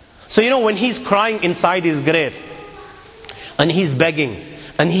 So you know, when he's crying inside his grave, and he's begging,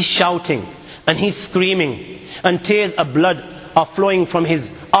 and he's shouting, and he's screaming, and tears of blood are flowing from his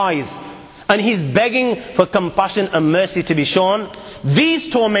eyes, and he's begging for compassion and mercy to be shown, these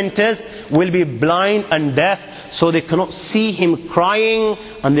tormentors will be blind and deaf, so they cannot see him crying,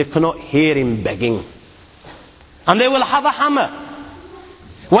 and they cannot hear him begging. And they will have a hammer.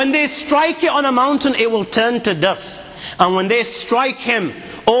 When they strike it on a mountain, it will turn to dust. And when they strike him,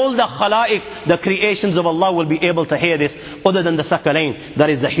 all the khalaiq, the creations of Allah, will be able to hear this, other than the thaqalain, that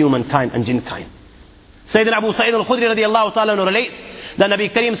is the humankind and jinn kind. Sayyidina Abu Sa'id al-Khudri radiyallahu ta'ala relates The Nabi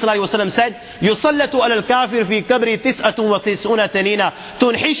Kareem sallallahu alayhi wa sallam said, يُصَلَّةُ عَلَى الْكَافِرِ فِي كَبْرِ تِسْعَةٌ وَتِسْعُونَ تَنِينَ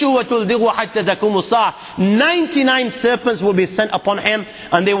تُنْحِشُ وَتُلْدِغُ حَتَّى تَكُمُ السَّاعَةُ. 99 serpents will be sent upon him,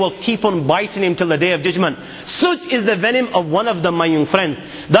 and they will keep on biting him till the day of judgment. Such is the venom of one of them, my young friends,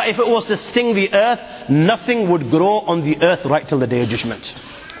 that if it was to sting the earth, nothing would grow on the earth right till the day of judgment.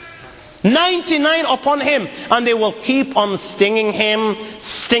 99 upon him, and they will keep on stinging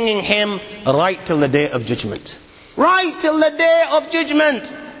him right till the day of judgment. Right till the day of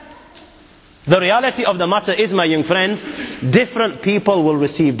judgment. The reality of the matter is, my young friends, different people will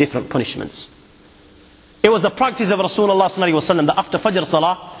receive different punishments. It was the practice of Rasulullah sallallahu alaihi wasallam that after Fajr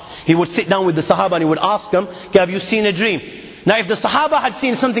Salah, he would sit down with the Sahaba and he would ask them, okay, have you seen a dream? Now if the Sahaba had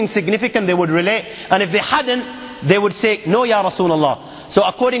seen something significant, they would relate, and if they hadn't, they would say, no, Ya Rasulullah. So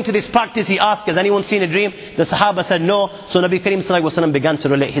according to this practice, he asked, has anyone seen a dream? The Sahaba said no. So Nabi Kareem sallallahu alaihi wasallam began to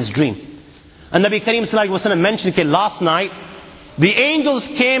relate his dream. And Nabi Kareem sallallahu alaihi wasallam mentioned, okay, last night, the angels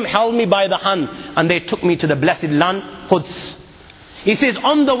came, held me by the hand, and they took me to the blessed land, Quds. He says,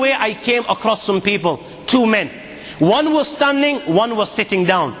 on the way I came across some people, two men. One was standing, one was sitting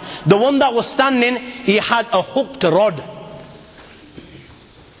down. The one that was standing, he had a hooked rod.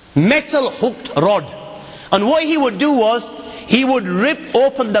 Metal hooked rod. And what he would do was, he would rip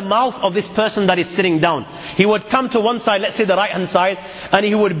open the mouth of this person that is sitting down. He would come to one side, let's say the right hand side, and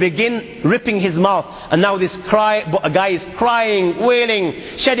he would begin ripping his mouth. And now this guy is crying, wailing,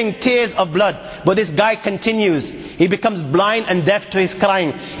 shedding tears of blood. But this guy continues. He becomes blind and deaf to his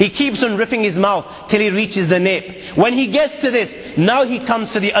crying. He keeps on ripping his mouth till he reaches the nape. When he gets to this, now he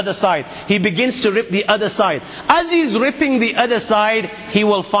comes to the other side. He begins to rip the other side. As he's ripping the other side, he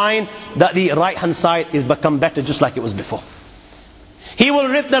will find that the right hand side is become better just like it was before. He will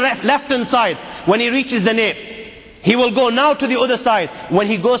rip the left hand side. When he reaches the nape, he will go now to the other side. When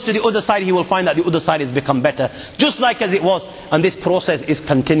he goes to the other side, he will find that the other side has become better, just like as it was. And this process is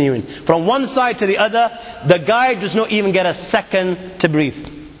continuing from one side to the other. The guy does not even get a second to breathe.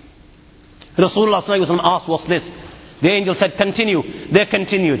 Rasulullah sallallahu alaihi wasallam asked, what's this? The angel said, continue. They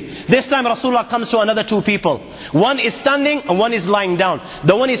continued. This time Rasulullah comes to another two people. One is standing and one is lying down.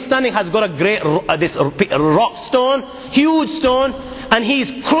 The one is standing has got a great this rock stone, huge stone, and he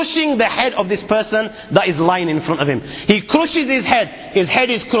is crushing the head of this person that is lying in front of him. He crushes his head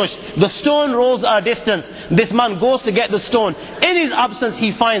is crushed. The stone rolls a distance. This man goes to get the stone. In his absence,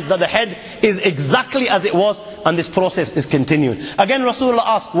 he finds that the head is exactly as it was, and this process is continuing. Again Rasulullah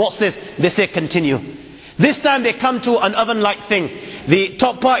asked, what's this? They say, continue. This time they come to an oven-like thing. The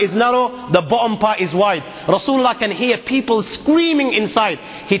top part is narrow, the bottom part is wide. Rasulullah can hear people screaming inside.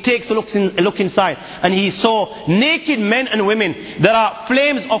 He takes a look inside, and he saw naked men and women. There are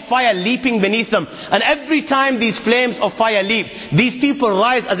flames of fire leaping beneath them. And every time these flames of fire leap, these people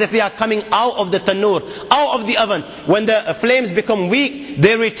rise as if they are coming out of the tanur, out of the oven. When the flames become weak,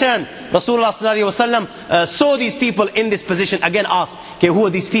 they return. Rasulullah sallallahu alaihi wasallam saw these people in this position. Again asked, okay, who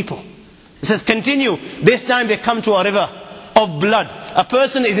are these people? He says, continue. This time they come to a river of blood. A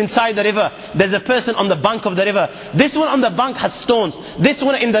person is inside the river. There's a person on the bank of the river. This one on the bank has stones. This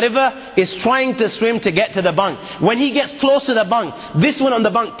one in the river is trying to swim to get to the bank. When he gets close to the bank, this one on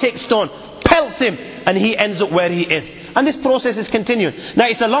the bank takes stone, pelts him, and he ends up where he is. And this process is continued. Now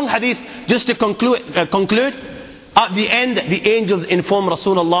it's a long hadith. Just to conclude, at the end, the angels inform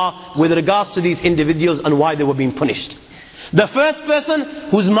Rasulullah with regards to these individuals and why they were being punished. The first person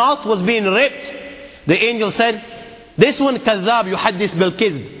whose mouth was being ripped, the angel said, this one kadhab yuhaddith bil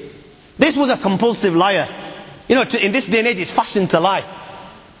kidhb. This was a compulsive liar. You know, in this day and age, it's fashion to lie.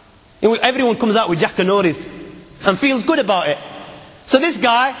 Everyone comes out with jackanories and feels good about it. So this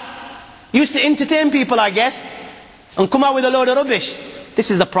guy used to entertain people, I guess, and come out with a load of rubbish.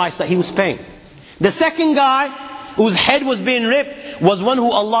 This is the price that he was paying. The second guy whose head was being ripped was one who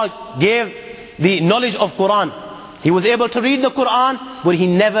Allah gave the knowledge of Quran. He was able to read the Quran, but he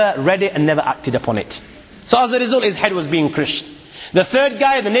never read it and never acted upon it. So as a result, his head was being crushed. The third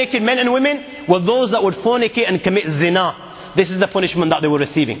guy, the naked men and women, were those that would fornicate and commit zina. This is the punishment that they were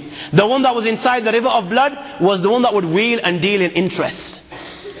receiving. The one that was inside the river of blood was the one that would wheel and deal in interest.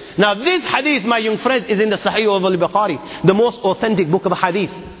 Now this hadith, my young friends, is in the Sahih of Al-Bukhari, the most authentic book of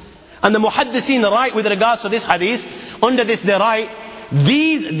hadith. And the muhaddithin write with regards to this hadith, under this they write,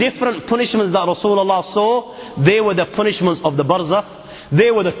 these different punishments that Rasulullah saw, they were the punishments of the barzakh,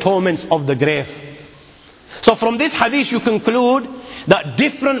 they were the torments of the grave. So from this hadith you conclude that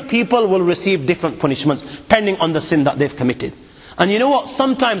different people will receive different punishments depending on the sin that they've committed. And you know what?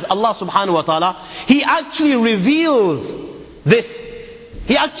 Sometimes Allah subhanahu wa ta'ala, He actually reveals this.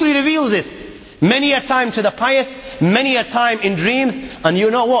 He actually reveals this. Many a time to the pious, many a time in dreams. And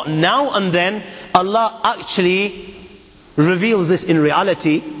you know what? Now and then Allah actually reveals this in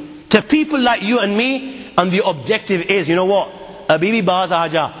reality to people like you and me, and the objective is, you know what? Abibi baaz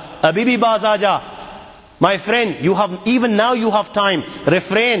aaja, Abibi baaz aaja. My friend, even now you have time.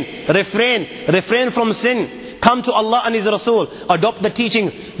 Refrain from sin. Come to Allah and His Rasul. Adopt the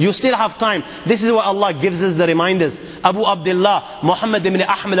teachings. You still have time. This is why Allah gives us the reminders. Abu Abdullah Muhammad ibn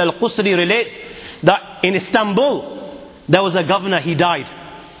Ahmed al-Qusri relates that in Istanbul there was a governor, he died.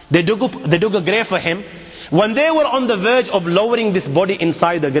 They dug a grave for him. When they were on the verge of lowering this body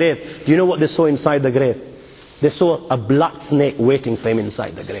inside the grave, do you know what they saw inside the grave? They saw a black snake waiting for him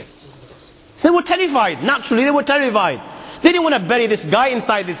inside the grave. They were terrified. Naturally, they were terrified. They didn't want to bury this guy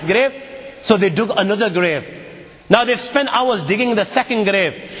inside this grave, so they dug another grave. Now they've spent hours digging the second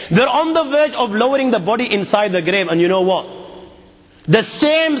grave. They're on the verge of lowering the body inside the grave, and you know what? The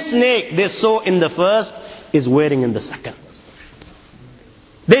same snake they saw in the first is waiting in the second.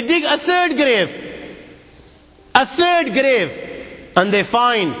 They dig a third grave, and they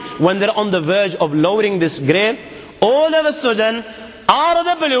find when they're on the verge of lowering this grave, all of a sudden, out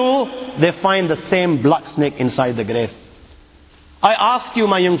of the blue, they find the same black snake inside the grave. I ask you,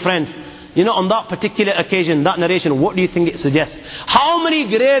 my young friends, you know, on that particular occasion, that narration, what do you think it suggests? How many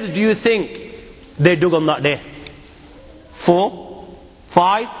graves do you think they dug on that day? 4,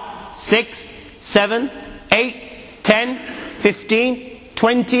 5, 6, 7, 8, 10, 15,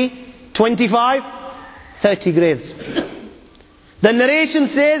 20, 25, 30 graves. The narration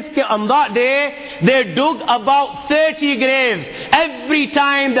says that on that day they dug about 30 graves. Every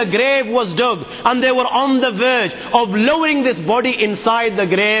time the grave was dug and they were on the verge of lowering this body inside the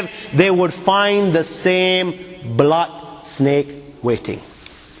grave, they would find the same black snake waiting.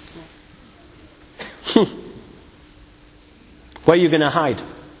 Where are you going to hide?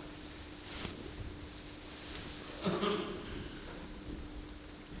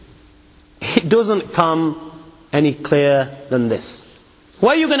 It doesn't come any clearer than this.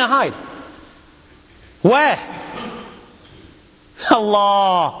 Where are you going to hide? Where?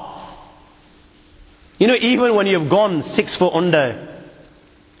 Allah. You know, even when you've gone 6 foot under,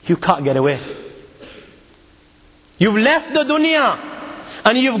 you can't get away. You've left the dunya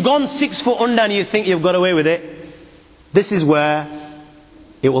and you've gone 6 foot under and you think you've got away with it. This is where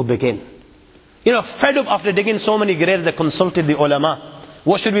it will begin. You know, fed up after digging so many graves, they consulted the ulama.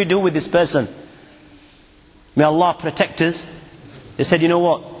 What should we do with this person? May Allah protect us. They said, you know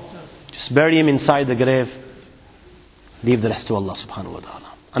what? Just bury him inside the grave. Leave the rest to Allah subhanahu wa ta'ala.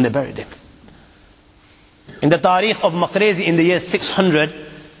 And they buried him. In the Tariq of Maqrezi in the year 600,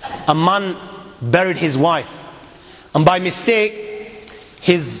 a man buried his wife. And by mistake,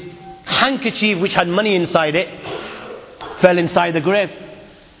 his handkerchief, which had money inside it, fell inside the grave.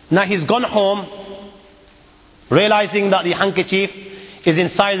 Now he's gone home, realizing that the handkerchief is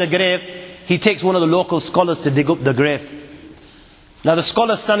inside the grave. He takes one of the local scholars to dig up the grave. Now the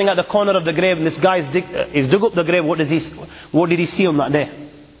scholar standing at the corner of the grave, and this guy is dug up the grave. What did he see on that day?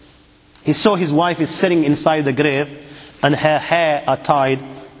 He saw his wife is sitting inside the grave and her hair are tied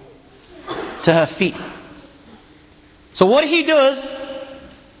to her feet. So what he does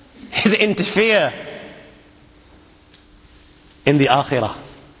is interfere in the akhirah.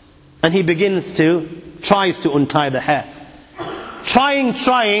 And he tries to untie the hair. Trying,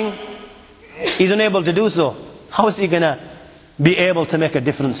 he's unable to do so. How is he going to be able to make a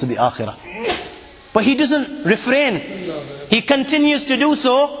difference to the akhirah? But he doesn't refrain. He continues to do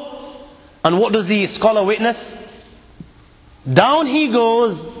so. And what does the scholar witness? Down he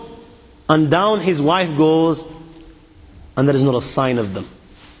goes, and down his wife goes, and there is not a sign of them.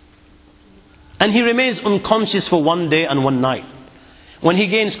 And he remains unconscious for 1 day and 1 night. When he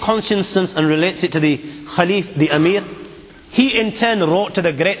gains consciousness and relates it to the Khalif, the Amir, he in turn wrote to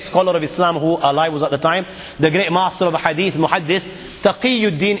the great scholar of Islam who alive was at the time, the great master of Hadith, Muhaddis,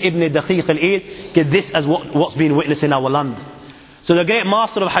 Taqiyuddin ibn Daqiq al-Eid, this is what's been witnessed in our land. So the great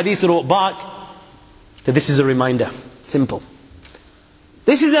master of Hadith wrote back that this is a reminder. Simple.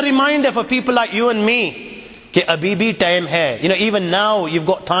 This is a reminder for people like you and me. That abhi time hai. You know, even now you've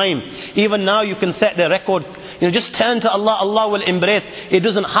got time. Even now you can set the record. You know, just turn to Allah. Allah will embrace. It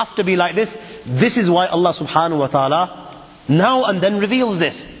doesn't have to be like this. This is why Allah subhanahu wa ta'ala now and then reveals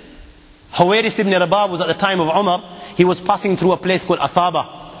this. Huwayrith ibn Rabab was at the time of Umar. He was passing through a place called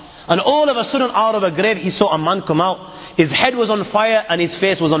Athaba. And all of a sudden out of a grave he saw a man come out. His head was on fire and his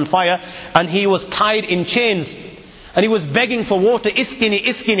face was on fire. And he was tied in chains. And he was begging for water. Iskini,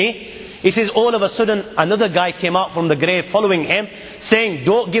 iskini. He says all of a sudden another guy came out from the grave following him, saying,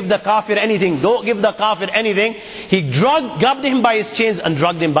 don't give the kafir anything, don't give the kafir anything. He grabbed him by his chains and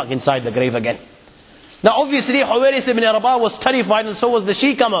dragged him back inside the grave again. Now obviously Huwayrith ibn Rabah was terrified, and so was the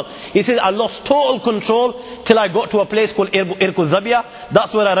Shaykh Ahmed. He said, I lost total control till I got to a place called Irku Dhabia.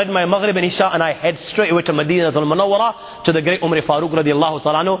 That's where I read my Maghrib and Isha, and I head straight away to Medina al-Munawwara, to the great Umar Farooq radiallahu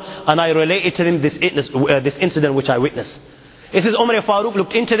ta'ala anhu, and I related to him this incident which I witnessed. It says Umar Farooq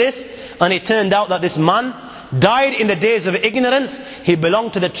looked into this, and it turned out that this man died in the days of ignorance. He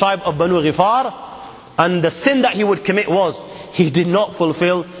belonged to the tribe of Banu Ghifar, and the sin that he would commit was he did not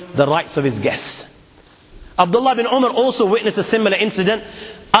fulfill the rights of his guests. Abdullah bin Umar also witnessed a similar incident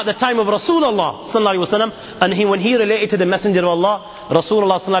at the time of Rasulullah sallallahu alaihi wasallam, and when he related to the Messenger of Allah,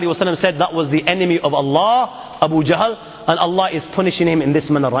 Rasulullah sallallahu alaihi wasallam said that was the enemy of Allah, Abu Jahl, and Allah is punishing him in this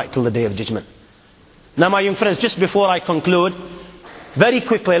manner right till the day of judgment. Now my young friends, just before I conclude, very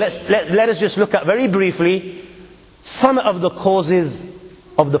quickly, let us just look at very briefly some of the causes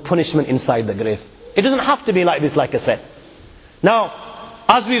of the punishment inside the grave. It doesn't have to be like this, like I said. Now,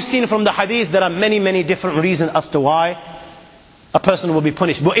 as we've seen from the hadith, there are many different reasons as to why a person will be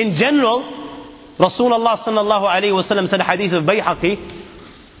punished. But in general, Rasulullah sallallahu alayhi wa sallam said, hadith of Bayhaqi,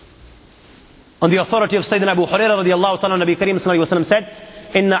 on the authority of Sayyidina Abu Hurairah radiallahu ta'ala, Nabi Kareem sallallahu alayhi wa sallam said,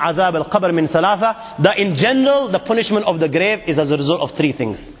 Inna adhab al-qabr min thalatha, that in general, the punishment of the grave is as a result of three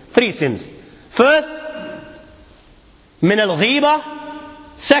things. Three sins. First, min al-ghiba.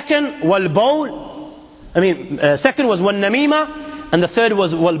 Second, wal-bawl. Second was wal-namima. And the third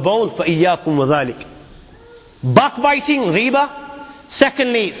was wal-bawl fa-iyyakum wa dhalik. Backbiting, ghiba.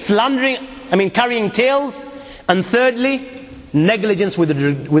 Secondly, slandering, carrying tales. And thirdly, negligence with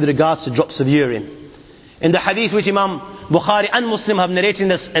regards to drops of urine. In the hadith which Imam Bukhari and Muslim have narrated in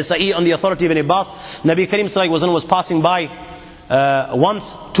the Sahih on the authority of Ibn Abbas, Nabi Kareem sallallahu alaihi wasallam was passing by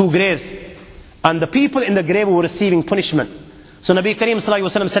once two graves, and the people in the grave were receiving punishment. So Nabi Kareem sallallahu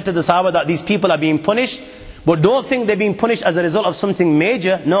alaihi wasallam said to the Sahaba that these people are being punished, but don't think they're being punished as a result of something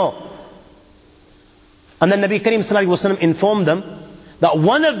major. No. And then Nabi Kareem sallallahu alaihi wasallam informed them that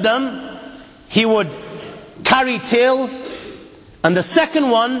one of them, he would carry tales, and the second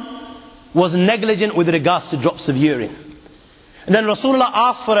one was negligent with regards to drops of urine. And then Rasulullah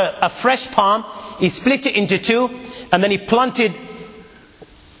asked for a fresh palm. He split it into two, and then he planted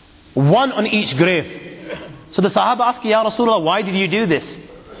one on each grave. So the Sahaba asked, Ya Rasulullah, why did you do this?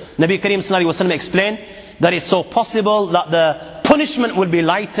 Nabi Kareem sallallahu alaihi wasallam explained that it's so possible that the punishment will be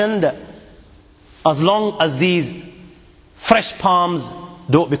lightened as long as these fresh palms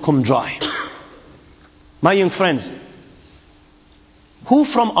don't become dry. My young friends, who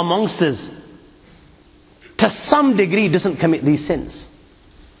from amongst us to some degree doesn't commit these sins?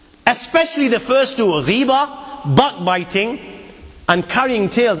 Especially the first two, ghiba, backbiting, and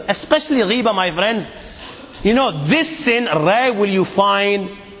carrying tales. Especially ghiba, my friends. You know, this sin, rare will you find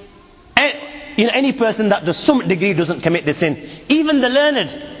in any person that to some degree doesn't commit the sin. Even the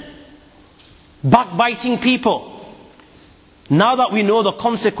learned, backbiting people. Now that we know the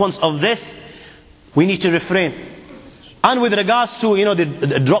consequence of this, we need to refrain. And with regards to,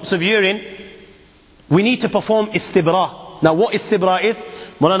 the drops of urine, we need to perform istibra. Now what istibra is,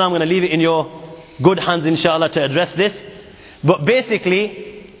 Maulana, I'm going to leave it in your good hands inshallah to address this. But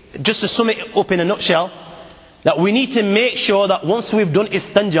basically, just to sum it up in a nutshell, that we need to make sure that once we've done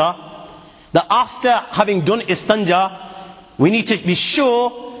istanja, that after having done istanja, we need to be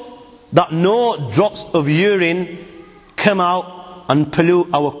sure that no drops of urine come out and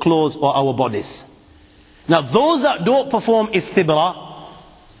pollute our clothes or our bodies. Now those that don't perform istibra,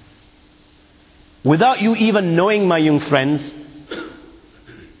 without you even knowing, my young friends,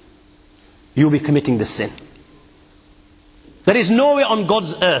 you'll be committing this sin. There is nowhere on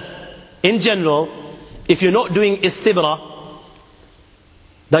God's earth, in general, if you're not doing istibra,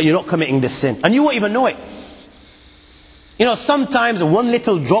 that you're not committing this sin. And you won't even know it. Sometimes one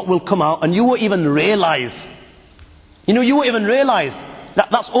little drop will come out and you won't even realize. You won't even realize.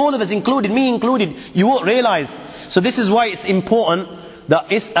 That's all of us included, me included. You won't realize. So this is why it's important that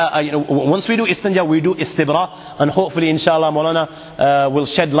once we do istinja, we do istibra, and hopefully inshallah Maulana will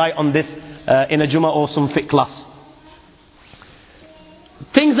shed light on this in a Jummah or some fiqh class.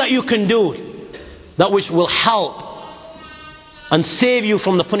 Things that you can do that which will help and save you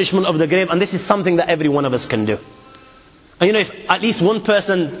from the punishment of the grave, and this is something that every one of us can do. And if at least one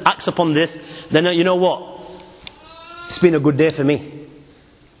person acts upon this, then you know what? It's been a good day for me.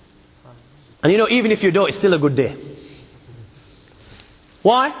 And even if you don't, it's still a good day.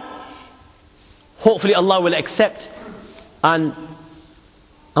 Why? Hopefully Allah will accept, and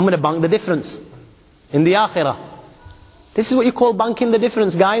I'm going to bank the difference in the akhirah. This is what you call banking the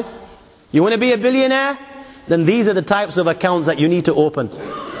difference, guys. You want to be a billionaire? Then these are the types of accounts that you need to open.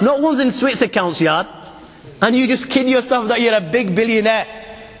 Not ones in Swiss accounts, yard. And you just kid yourself that you're a big billionaire.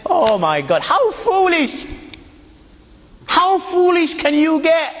 Oh my God, how foolish! How foolish can you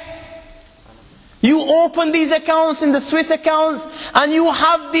get? You open these accounts in the Swiss accounts and you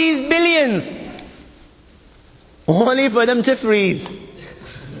have these billions. Only for them to freeze.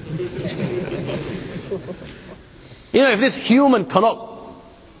 You know, if this human cannot,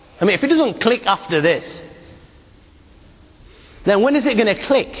 if it doesn't click after this, then when is it going to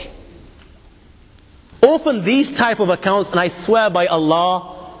click? Open these type of accounts and I swear by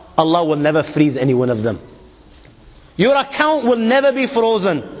Allah, Allah will never freeze any one of them. Your account will never be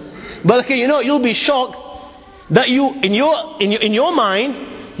frozen. But you know, you'll be shocked that you, in your mind,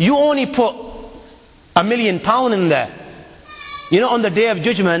 you only put £1 million in there. You know, on the day of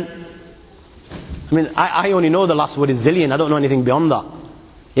judgment, I only know the last word is zillion. I don't know anything beyond that.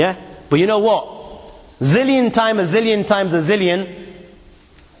 Yeah? But you know what? Zillion times a zillion times a zillion,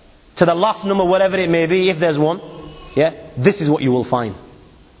 to the last number, whatever it may be, if there's one, yeah, this is what you will find.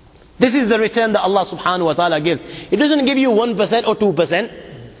 This is the return that Allah subhanahu wa ta'ala gives. It doesn't give you 1% or 2%.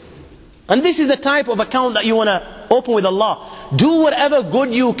 And this is the type of account that you want to open with Allah. Do whatever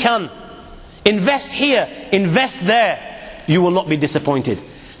good you can. Invest here, invest there. You will not be disappointed.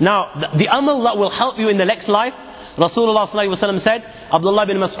 Now, the amal that will help you in the next life, Rasulullah sallallahu alaihi wasallam said, Abdullah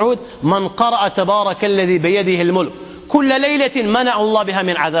bin Mas'ud, Man qara'a tabaraka alladhi biyadihi al-mulk, kulla laylatin mana'u Allah biha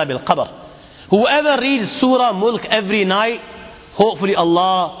min adhab al-qabr. Whoever reads Surah Mulk every night, hopefully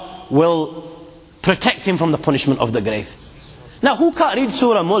Allah will protect him from the punishment of the grave. Now, who can't read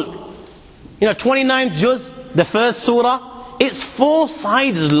Surah Mulk? You know, 29th juz, the first surah, it's 4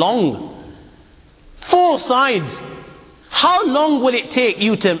 sides long. 4 sides. How long will it take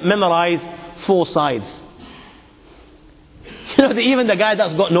you to memorize 4 sides? You know, even the guy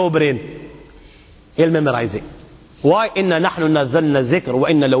that's got no brain, he'll memorize it. Why? إِنَّا نَحْنُ نَزَّلْنَا الذِّكْرَ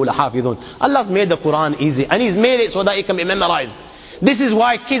وَإِنَّا لَهُ لَحَافِظُونَ. Allah's made the Quran easy, and He's made it so that it can be memorized. This is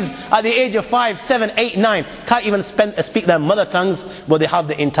why kids at the age of 5, 7, 8, 9 can't even speak their mother tongues, but they have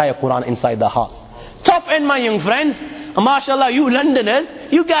the entire Quran inside their hearts. Top end, my young friends. And mashallah, you Londoners,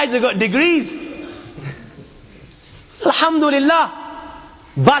 you guys have got degrees. Alhumdulilah.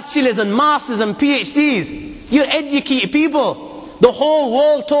 Bachelors and masters and PhDs. You're educated people. The whole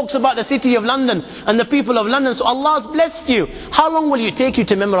world talks about the city of London and the people of London. So Allah's blessed you. How long will it take you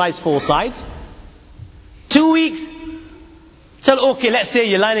to memorize 4 sides? 2 weeks? So okay, let's say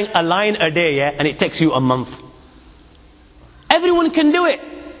you're learning a line a day, yeah, and it takes you a month. Everyone can do it.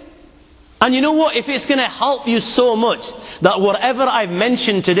 And you know what? If it's going to help you so much that whatever I've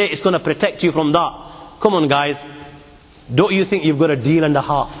mentioned today is going to protect you from that, come on guys, don't you think you've got a deal and a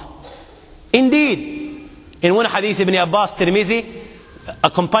half? Indeed, in one hadith Ibn Abbas Tirmizi, a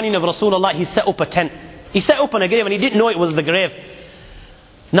companion of Rasulullah, he set up a tent. He set up on a grave and he didn't know it was the grave.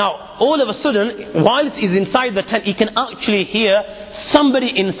 Now, all of a sudden, whilst he's inside the tent, he can actually hear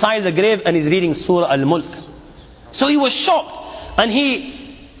somebody inside the grave and he's reading Surah Al-Mulk. So he was shocked. And he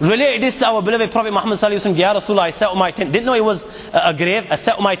related this to our beloved Prophet Muhammad sallallahu alaihi wasallam. Ya Rasulullah, I set up my tent. Didn't know it was a grave. I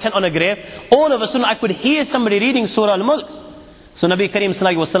set up my tent on a grave. All of a sudden, I could hear somebody reading Surah Al-Mulk. So Nabi Kareem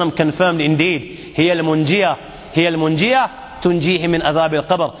sallallahu alaihi wasallam confirmed, indeed, Hiya al-munjiyah tunjihi min adhab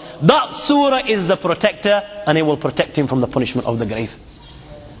al-qabr. That surah is the protector, and it will protect him from the punishment of the grave.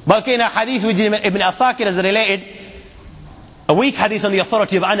 But in a hadith which Ibn Asakir has related, a weak hadith on the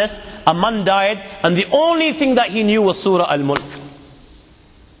authority of Anas, a man died and the only thing that he knew was Surah Al-Mulk.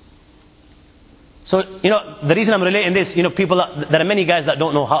 So, you know, the reason I'm relating this, you know, there are many guys that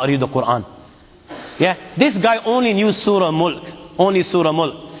don't know how to read the Quran. Yeah, this guy only knew Surah Mulk, only Surah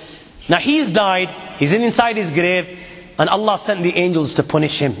Mulk. Now he's died, he's inside his grave, and Allah sent the angels to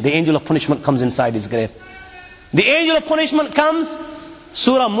punish him. The angel of punishment comes inside his grave. The angel of punishment comes,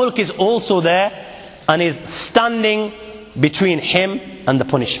 Surah Mulk is also there and is standing between him and the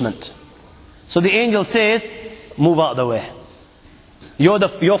punishment. So the angel says, move out of the way.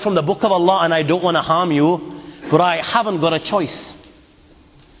 You're from the book of Allah and I don't want to harm you, but I haven't got a choice.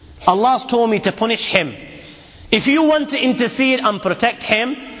 Allah's told me to punish him. If you want to intercede and protect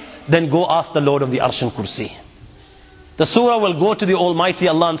him, then go ask the Lord of the Arsh and Kursi. The surah will go to the Almighty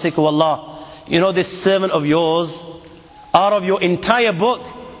Allah and say, oh Allah, you know this servant of yours, out of your entire book,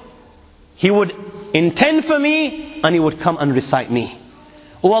 he would intend for me and he would come and recite me.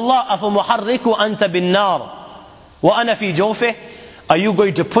 Oh Allah, أَفَمُحَرِّكُ أَنْتَ بِالنَّارِ وَأَنَا فِي جَوْفِهِ. Are you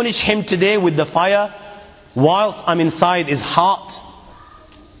going to punish him today with the fire whilst I'm inside his heart?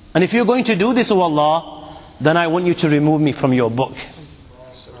 And if you're going to do this, oh Allah, then I want you to remove me from your book.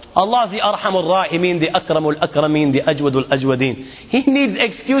 Allah is the Arhamul Rahimin, the Akramul Akramin, the Ajwadul Ajwadin. He needs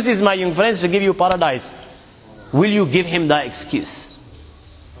excuses, my young friends, to give you paradise. Will you give him that excuse?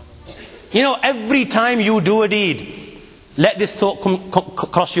 You know, every time you do a deed, let this thought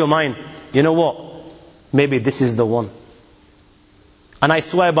cross your mind. You know what? Maybe this is the one. And I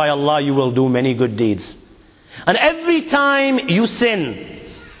swear by Allah, you will do many good deeds. And every time you sin,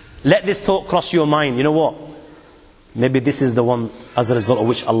 let this thought cross your mind. You know what? Maybe this is the one as a result of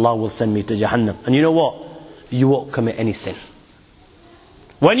which Allah will send me to Jahannam. And you know what? You won't commit any sin.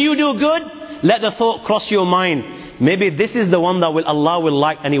 When you do good, let the thought cross your mind. Maybe this is the one that Allah will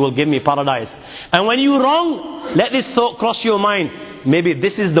like and He will give me paradise. And when you wrong, let this thought cross your mind. Maybe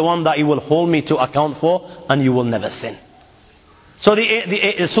this is the one that He will hold me to account for and you will never sin. So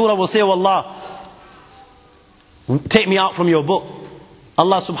the surah will say, oh Allah, take me out from your book.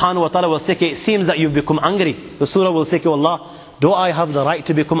 Allah subhanahu wa ta'ala will say, it seems that you've become angry. The surah will say, oh Allah, do I have the right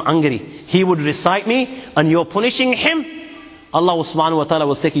to become angry? He would recite me and you're punishing him. Allah subhanahu wa ta'ala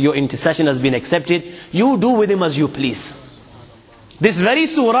will say, your intercession has been accepted. You do with him as you please. This very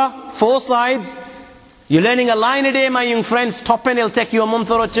surah, 4 sides. You're learning a line a day, my young friends. Top end, it'll take you a month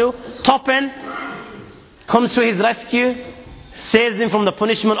or two. Top end comes to his rescue, saves him from the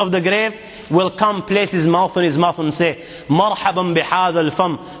punishment of the grave, will come, place his mouth on his mouth and say, مرحبا بهذا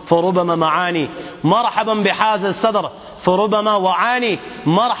الفم فربما معاني مرحبا بهذا الصدر فربما وعاني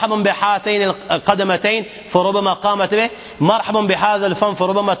مرحبا بهاتين القدمتين فربما قامت به مرحبا بهذا الفم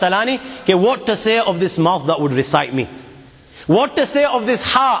فربما تلاني. Okay, what to say of this mouth that would recite me? What to say of this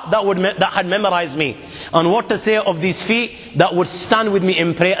heart that had memorized me? And what to say of these feet that would stand with me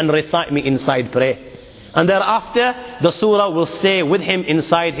in prayer and recite me inside prayer? And thereafter, the surah will stay with him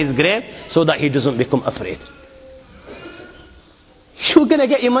inside his grave so that he doesn't become afraid. You're going to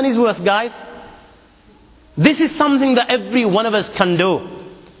get your money's worth, guys. This is something that every one of us can do.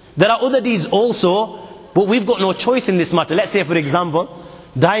 There are other deeds also, but we've got no choice in this matter. Let's say, for example,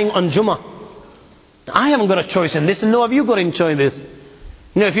 dying on Jummah. I haven't got a choice in this, and no of you got a choice in this.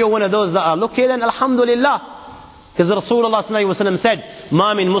 You know, if you're one of those that are lucky, then Alhamdulillah. Because Rasulullah sallallahu alayhi wa sallam said,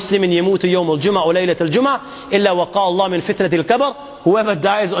 مَا مِن مُسْلِمٍ يَمُوتُ يَوْمُ الْجُمَعِ وَلَيْلَةَ الْجُمَعِ إِلَّا وَقَى اللَّهُ مِنْ فِتْنَةِ الْكَبَرِ. Whoever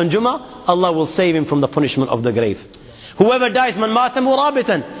dies on Jummah, Allah will save him from the punishment of the grave. Whoever dies, مَنْ مَاتَ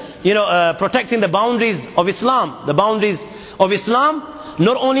مُرَابِطًا, protecting the boundaries of Islam, the boundaries of Islam,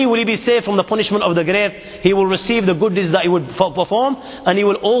 not only will he be saved from the punishment of the grave, he will receive the good deeds that he would perform, and he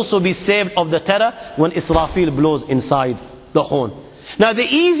will also be saved of the terror when Israfil blows inside the horn. Now the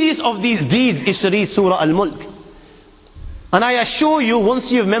easiest of these deeds is to read Surah Al-Mulk. And I assure you,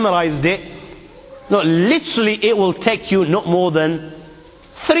 once you've memorized it, no, literally it will take you not more than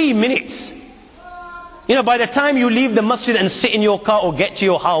 3 minutes. You know, by the time you leave the masjid and sit in your car or get to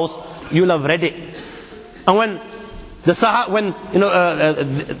your house, you'll have read it. And when the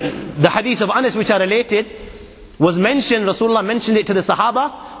hadith of Anas which are related was mentioned, Rasulullah mentioned it to the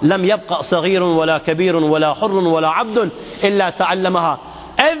Sahaba, لَمْ يَبْقَ صَغِيرٌ وَلَا كَبِيرٌ وَلَا حُرٌ وَلَا عَبْدٌ إِلَّا تَعَلَّمَهَا.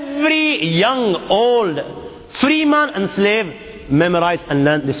 Every young, old, free man and slave memorized and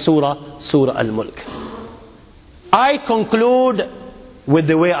learned this surah, Surah Al-Mulk. I conclude with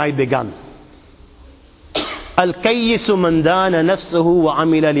the way I began. Al-Kayyisu man dana nafsuhu wa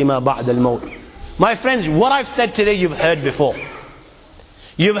amila lima ba'da al-mawt. My friends, what I've said today you've heard before.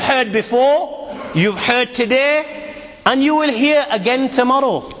 You've heard before, you've heard today, and you will hear again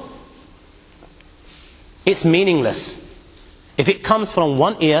tomorrow. It's meaningless. If it comes from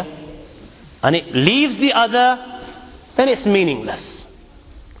one ear and it leaves the other, then it's meaningless.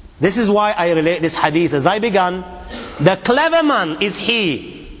 This is why I relate this hadith as I began. The clever man is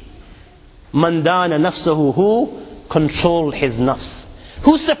he, man dana nafsahu, who controlled his nafs,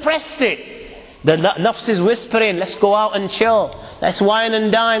 who suppressed it. The nafs is whispering, let's go out and chill, let's wine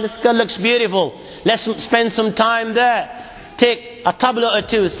and dine, this girl looks beautiful, let's spend some time there, take a tablet or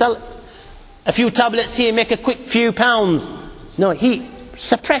two, sell a few tablets here, make a quick few pounds. No, he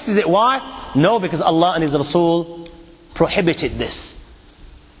suppresses it. Why? No, because Allah and His Rasul prohibited this.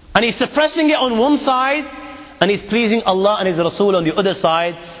 And he's suppressing it on one side, and he's pleasing Allah and His Rasul on the other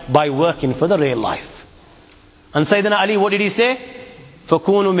side by working for the real life. And Sayyidina Ali, what did he say?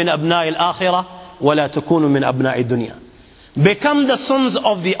 فَكُونُوا مِنْ أَبْنَاءِ الْآخِرَةِ وَلَا تَكُونُوا مِنْ أَبْنَاءِ الدُّنْيَا. Become the sons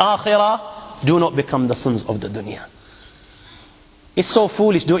of the akhirah, do not become the sons of the dunya. It's so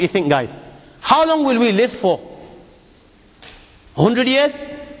foolish, don't you think, guys? How long will we live for? 100 years?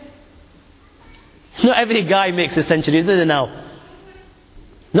 Not every guy makes a century, does it now?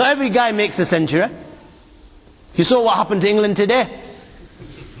 Not every guy makes a century. You saw what happened to England today.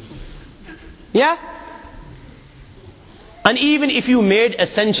 Yeah? And even if you made a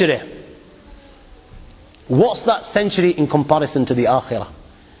century, what's that century in comparison to the akhirah?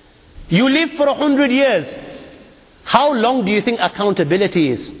 You live for 100 years. How long do you think accountability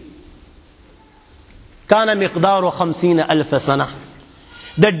is? كان مقدار 50,000 سنة.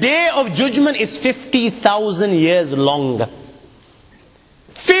 The day of judgment is 50,000 years long.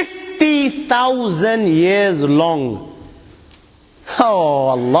 50,000 years long.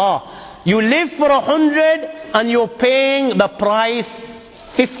 Oh Allah. You live for 100 and you're paying the price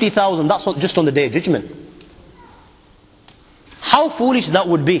 50,000. That's not just on the day of judgment. How foolish that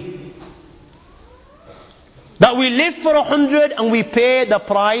would be. That we live for 100 and we pay the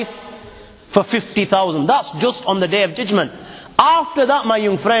price for 50,000. That's just on the day of judgment. After that, my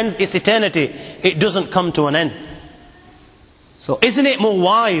young friends, it's eternity. It doesn't come to an end. So isn't it more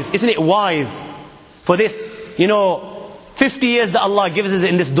wise, isn't it wise for this, 50 years that Allah gives us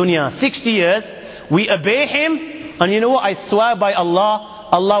in this dunya, 60 years, we obey Him, and you know what, I swear by Allah,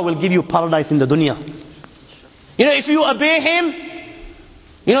 Allah will give you paradise in the dunya. If you obey Him,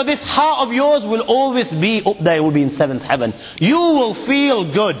 this heart of yours will always be up there, it will be in 7th heaven. You will feel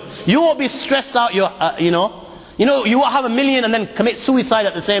good. You won't be stressed out, you won't have 1 million and then commit suicide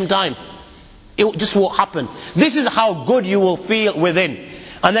at the same time. It just won't happen. This is how good you will feel within.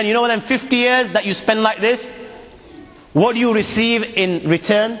 And then within 50 years that you spend like this, what do you receive in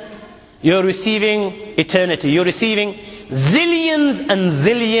return? You're receiving eternity. You're receiving zillions and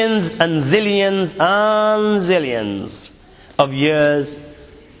zillions and zillions and zillions of years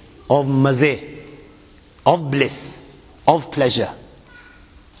of mazeh, of bliss, of pleasure.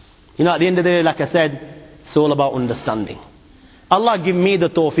 At the end of the day, like I said, it's all about understanding. Allah give me the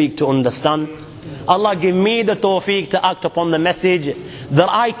tawfiq to understand. Allah give me the tawfiq to act upon the message that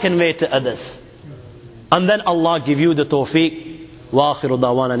I convey to others. And then Allah give you the tawfiq. Wa akhiru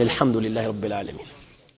dawana alhamdulillahi rabbil alamin.